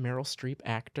Instagram at Meryl Streep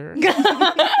actor.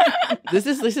 This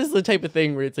is the type of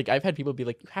thing where it's like I've had people be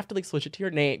like, you have to like switch it to your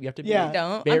name. You have to be Yeah. like,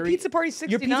 Don't. very- I'm Pizza Party 69.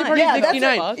 Your Pizza Party Yeah, that's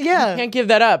 69. fuck. Yeah. You can't give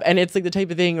that up. And it's like the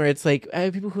type of thing where it's like I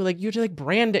have people who are like, you have to like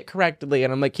brand it correctly.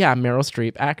 And I'm like, yeah, Meryl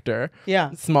Streep actor.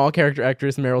 Yeah. Small character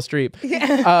actress Meryl Streep.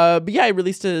 But yeah, I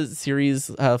released a series,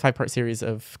 5-part series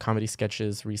of comedy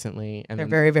sketches recently. And They're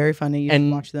then- very, very funny. You should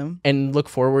and- watch them. and look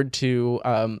forward to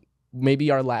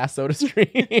maybe our last Soda Stream.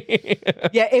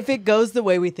 Yeah, if it goes the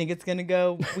way we think it's gonna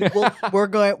go, we're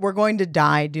going to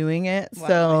die doing it. Wow,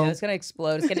 So it's gonna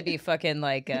explode. It's gonna be fucking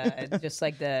like just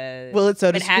like the Will it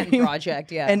Soda Manhattan Stream?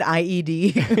 Project. Yeah. an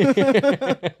IED.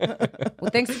 Well,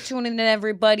 thanks for tuning in,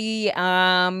 everybody.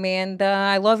 And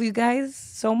I love you guys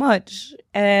so much.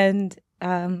 And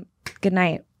good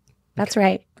night. That's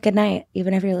right. Good night.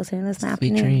 Even if you're listening to this in the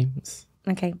Sweet afternoon. dreams.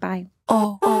 Okay. Bye.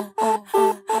 Oh, oh.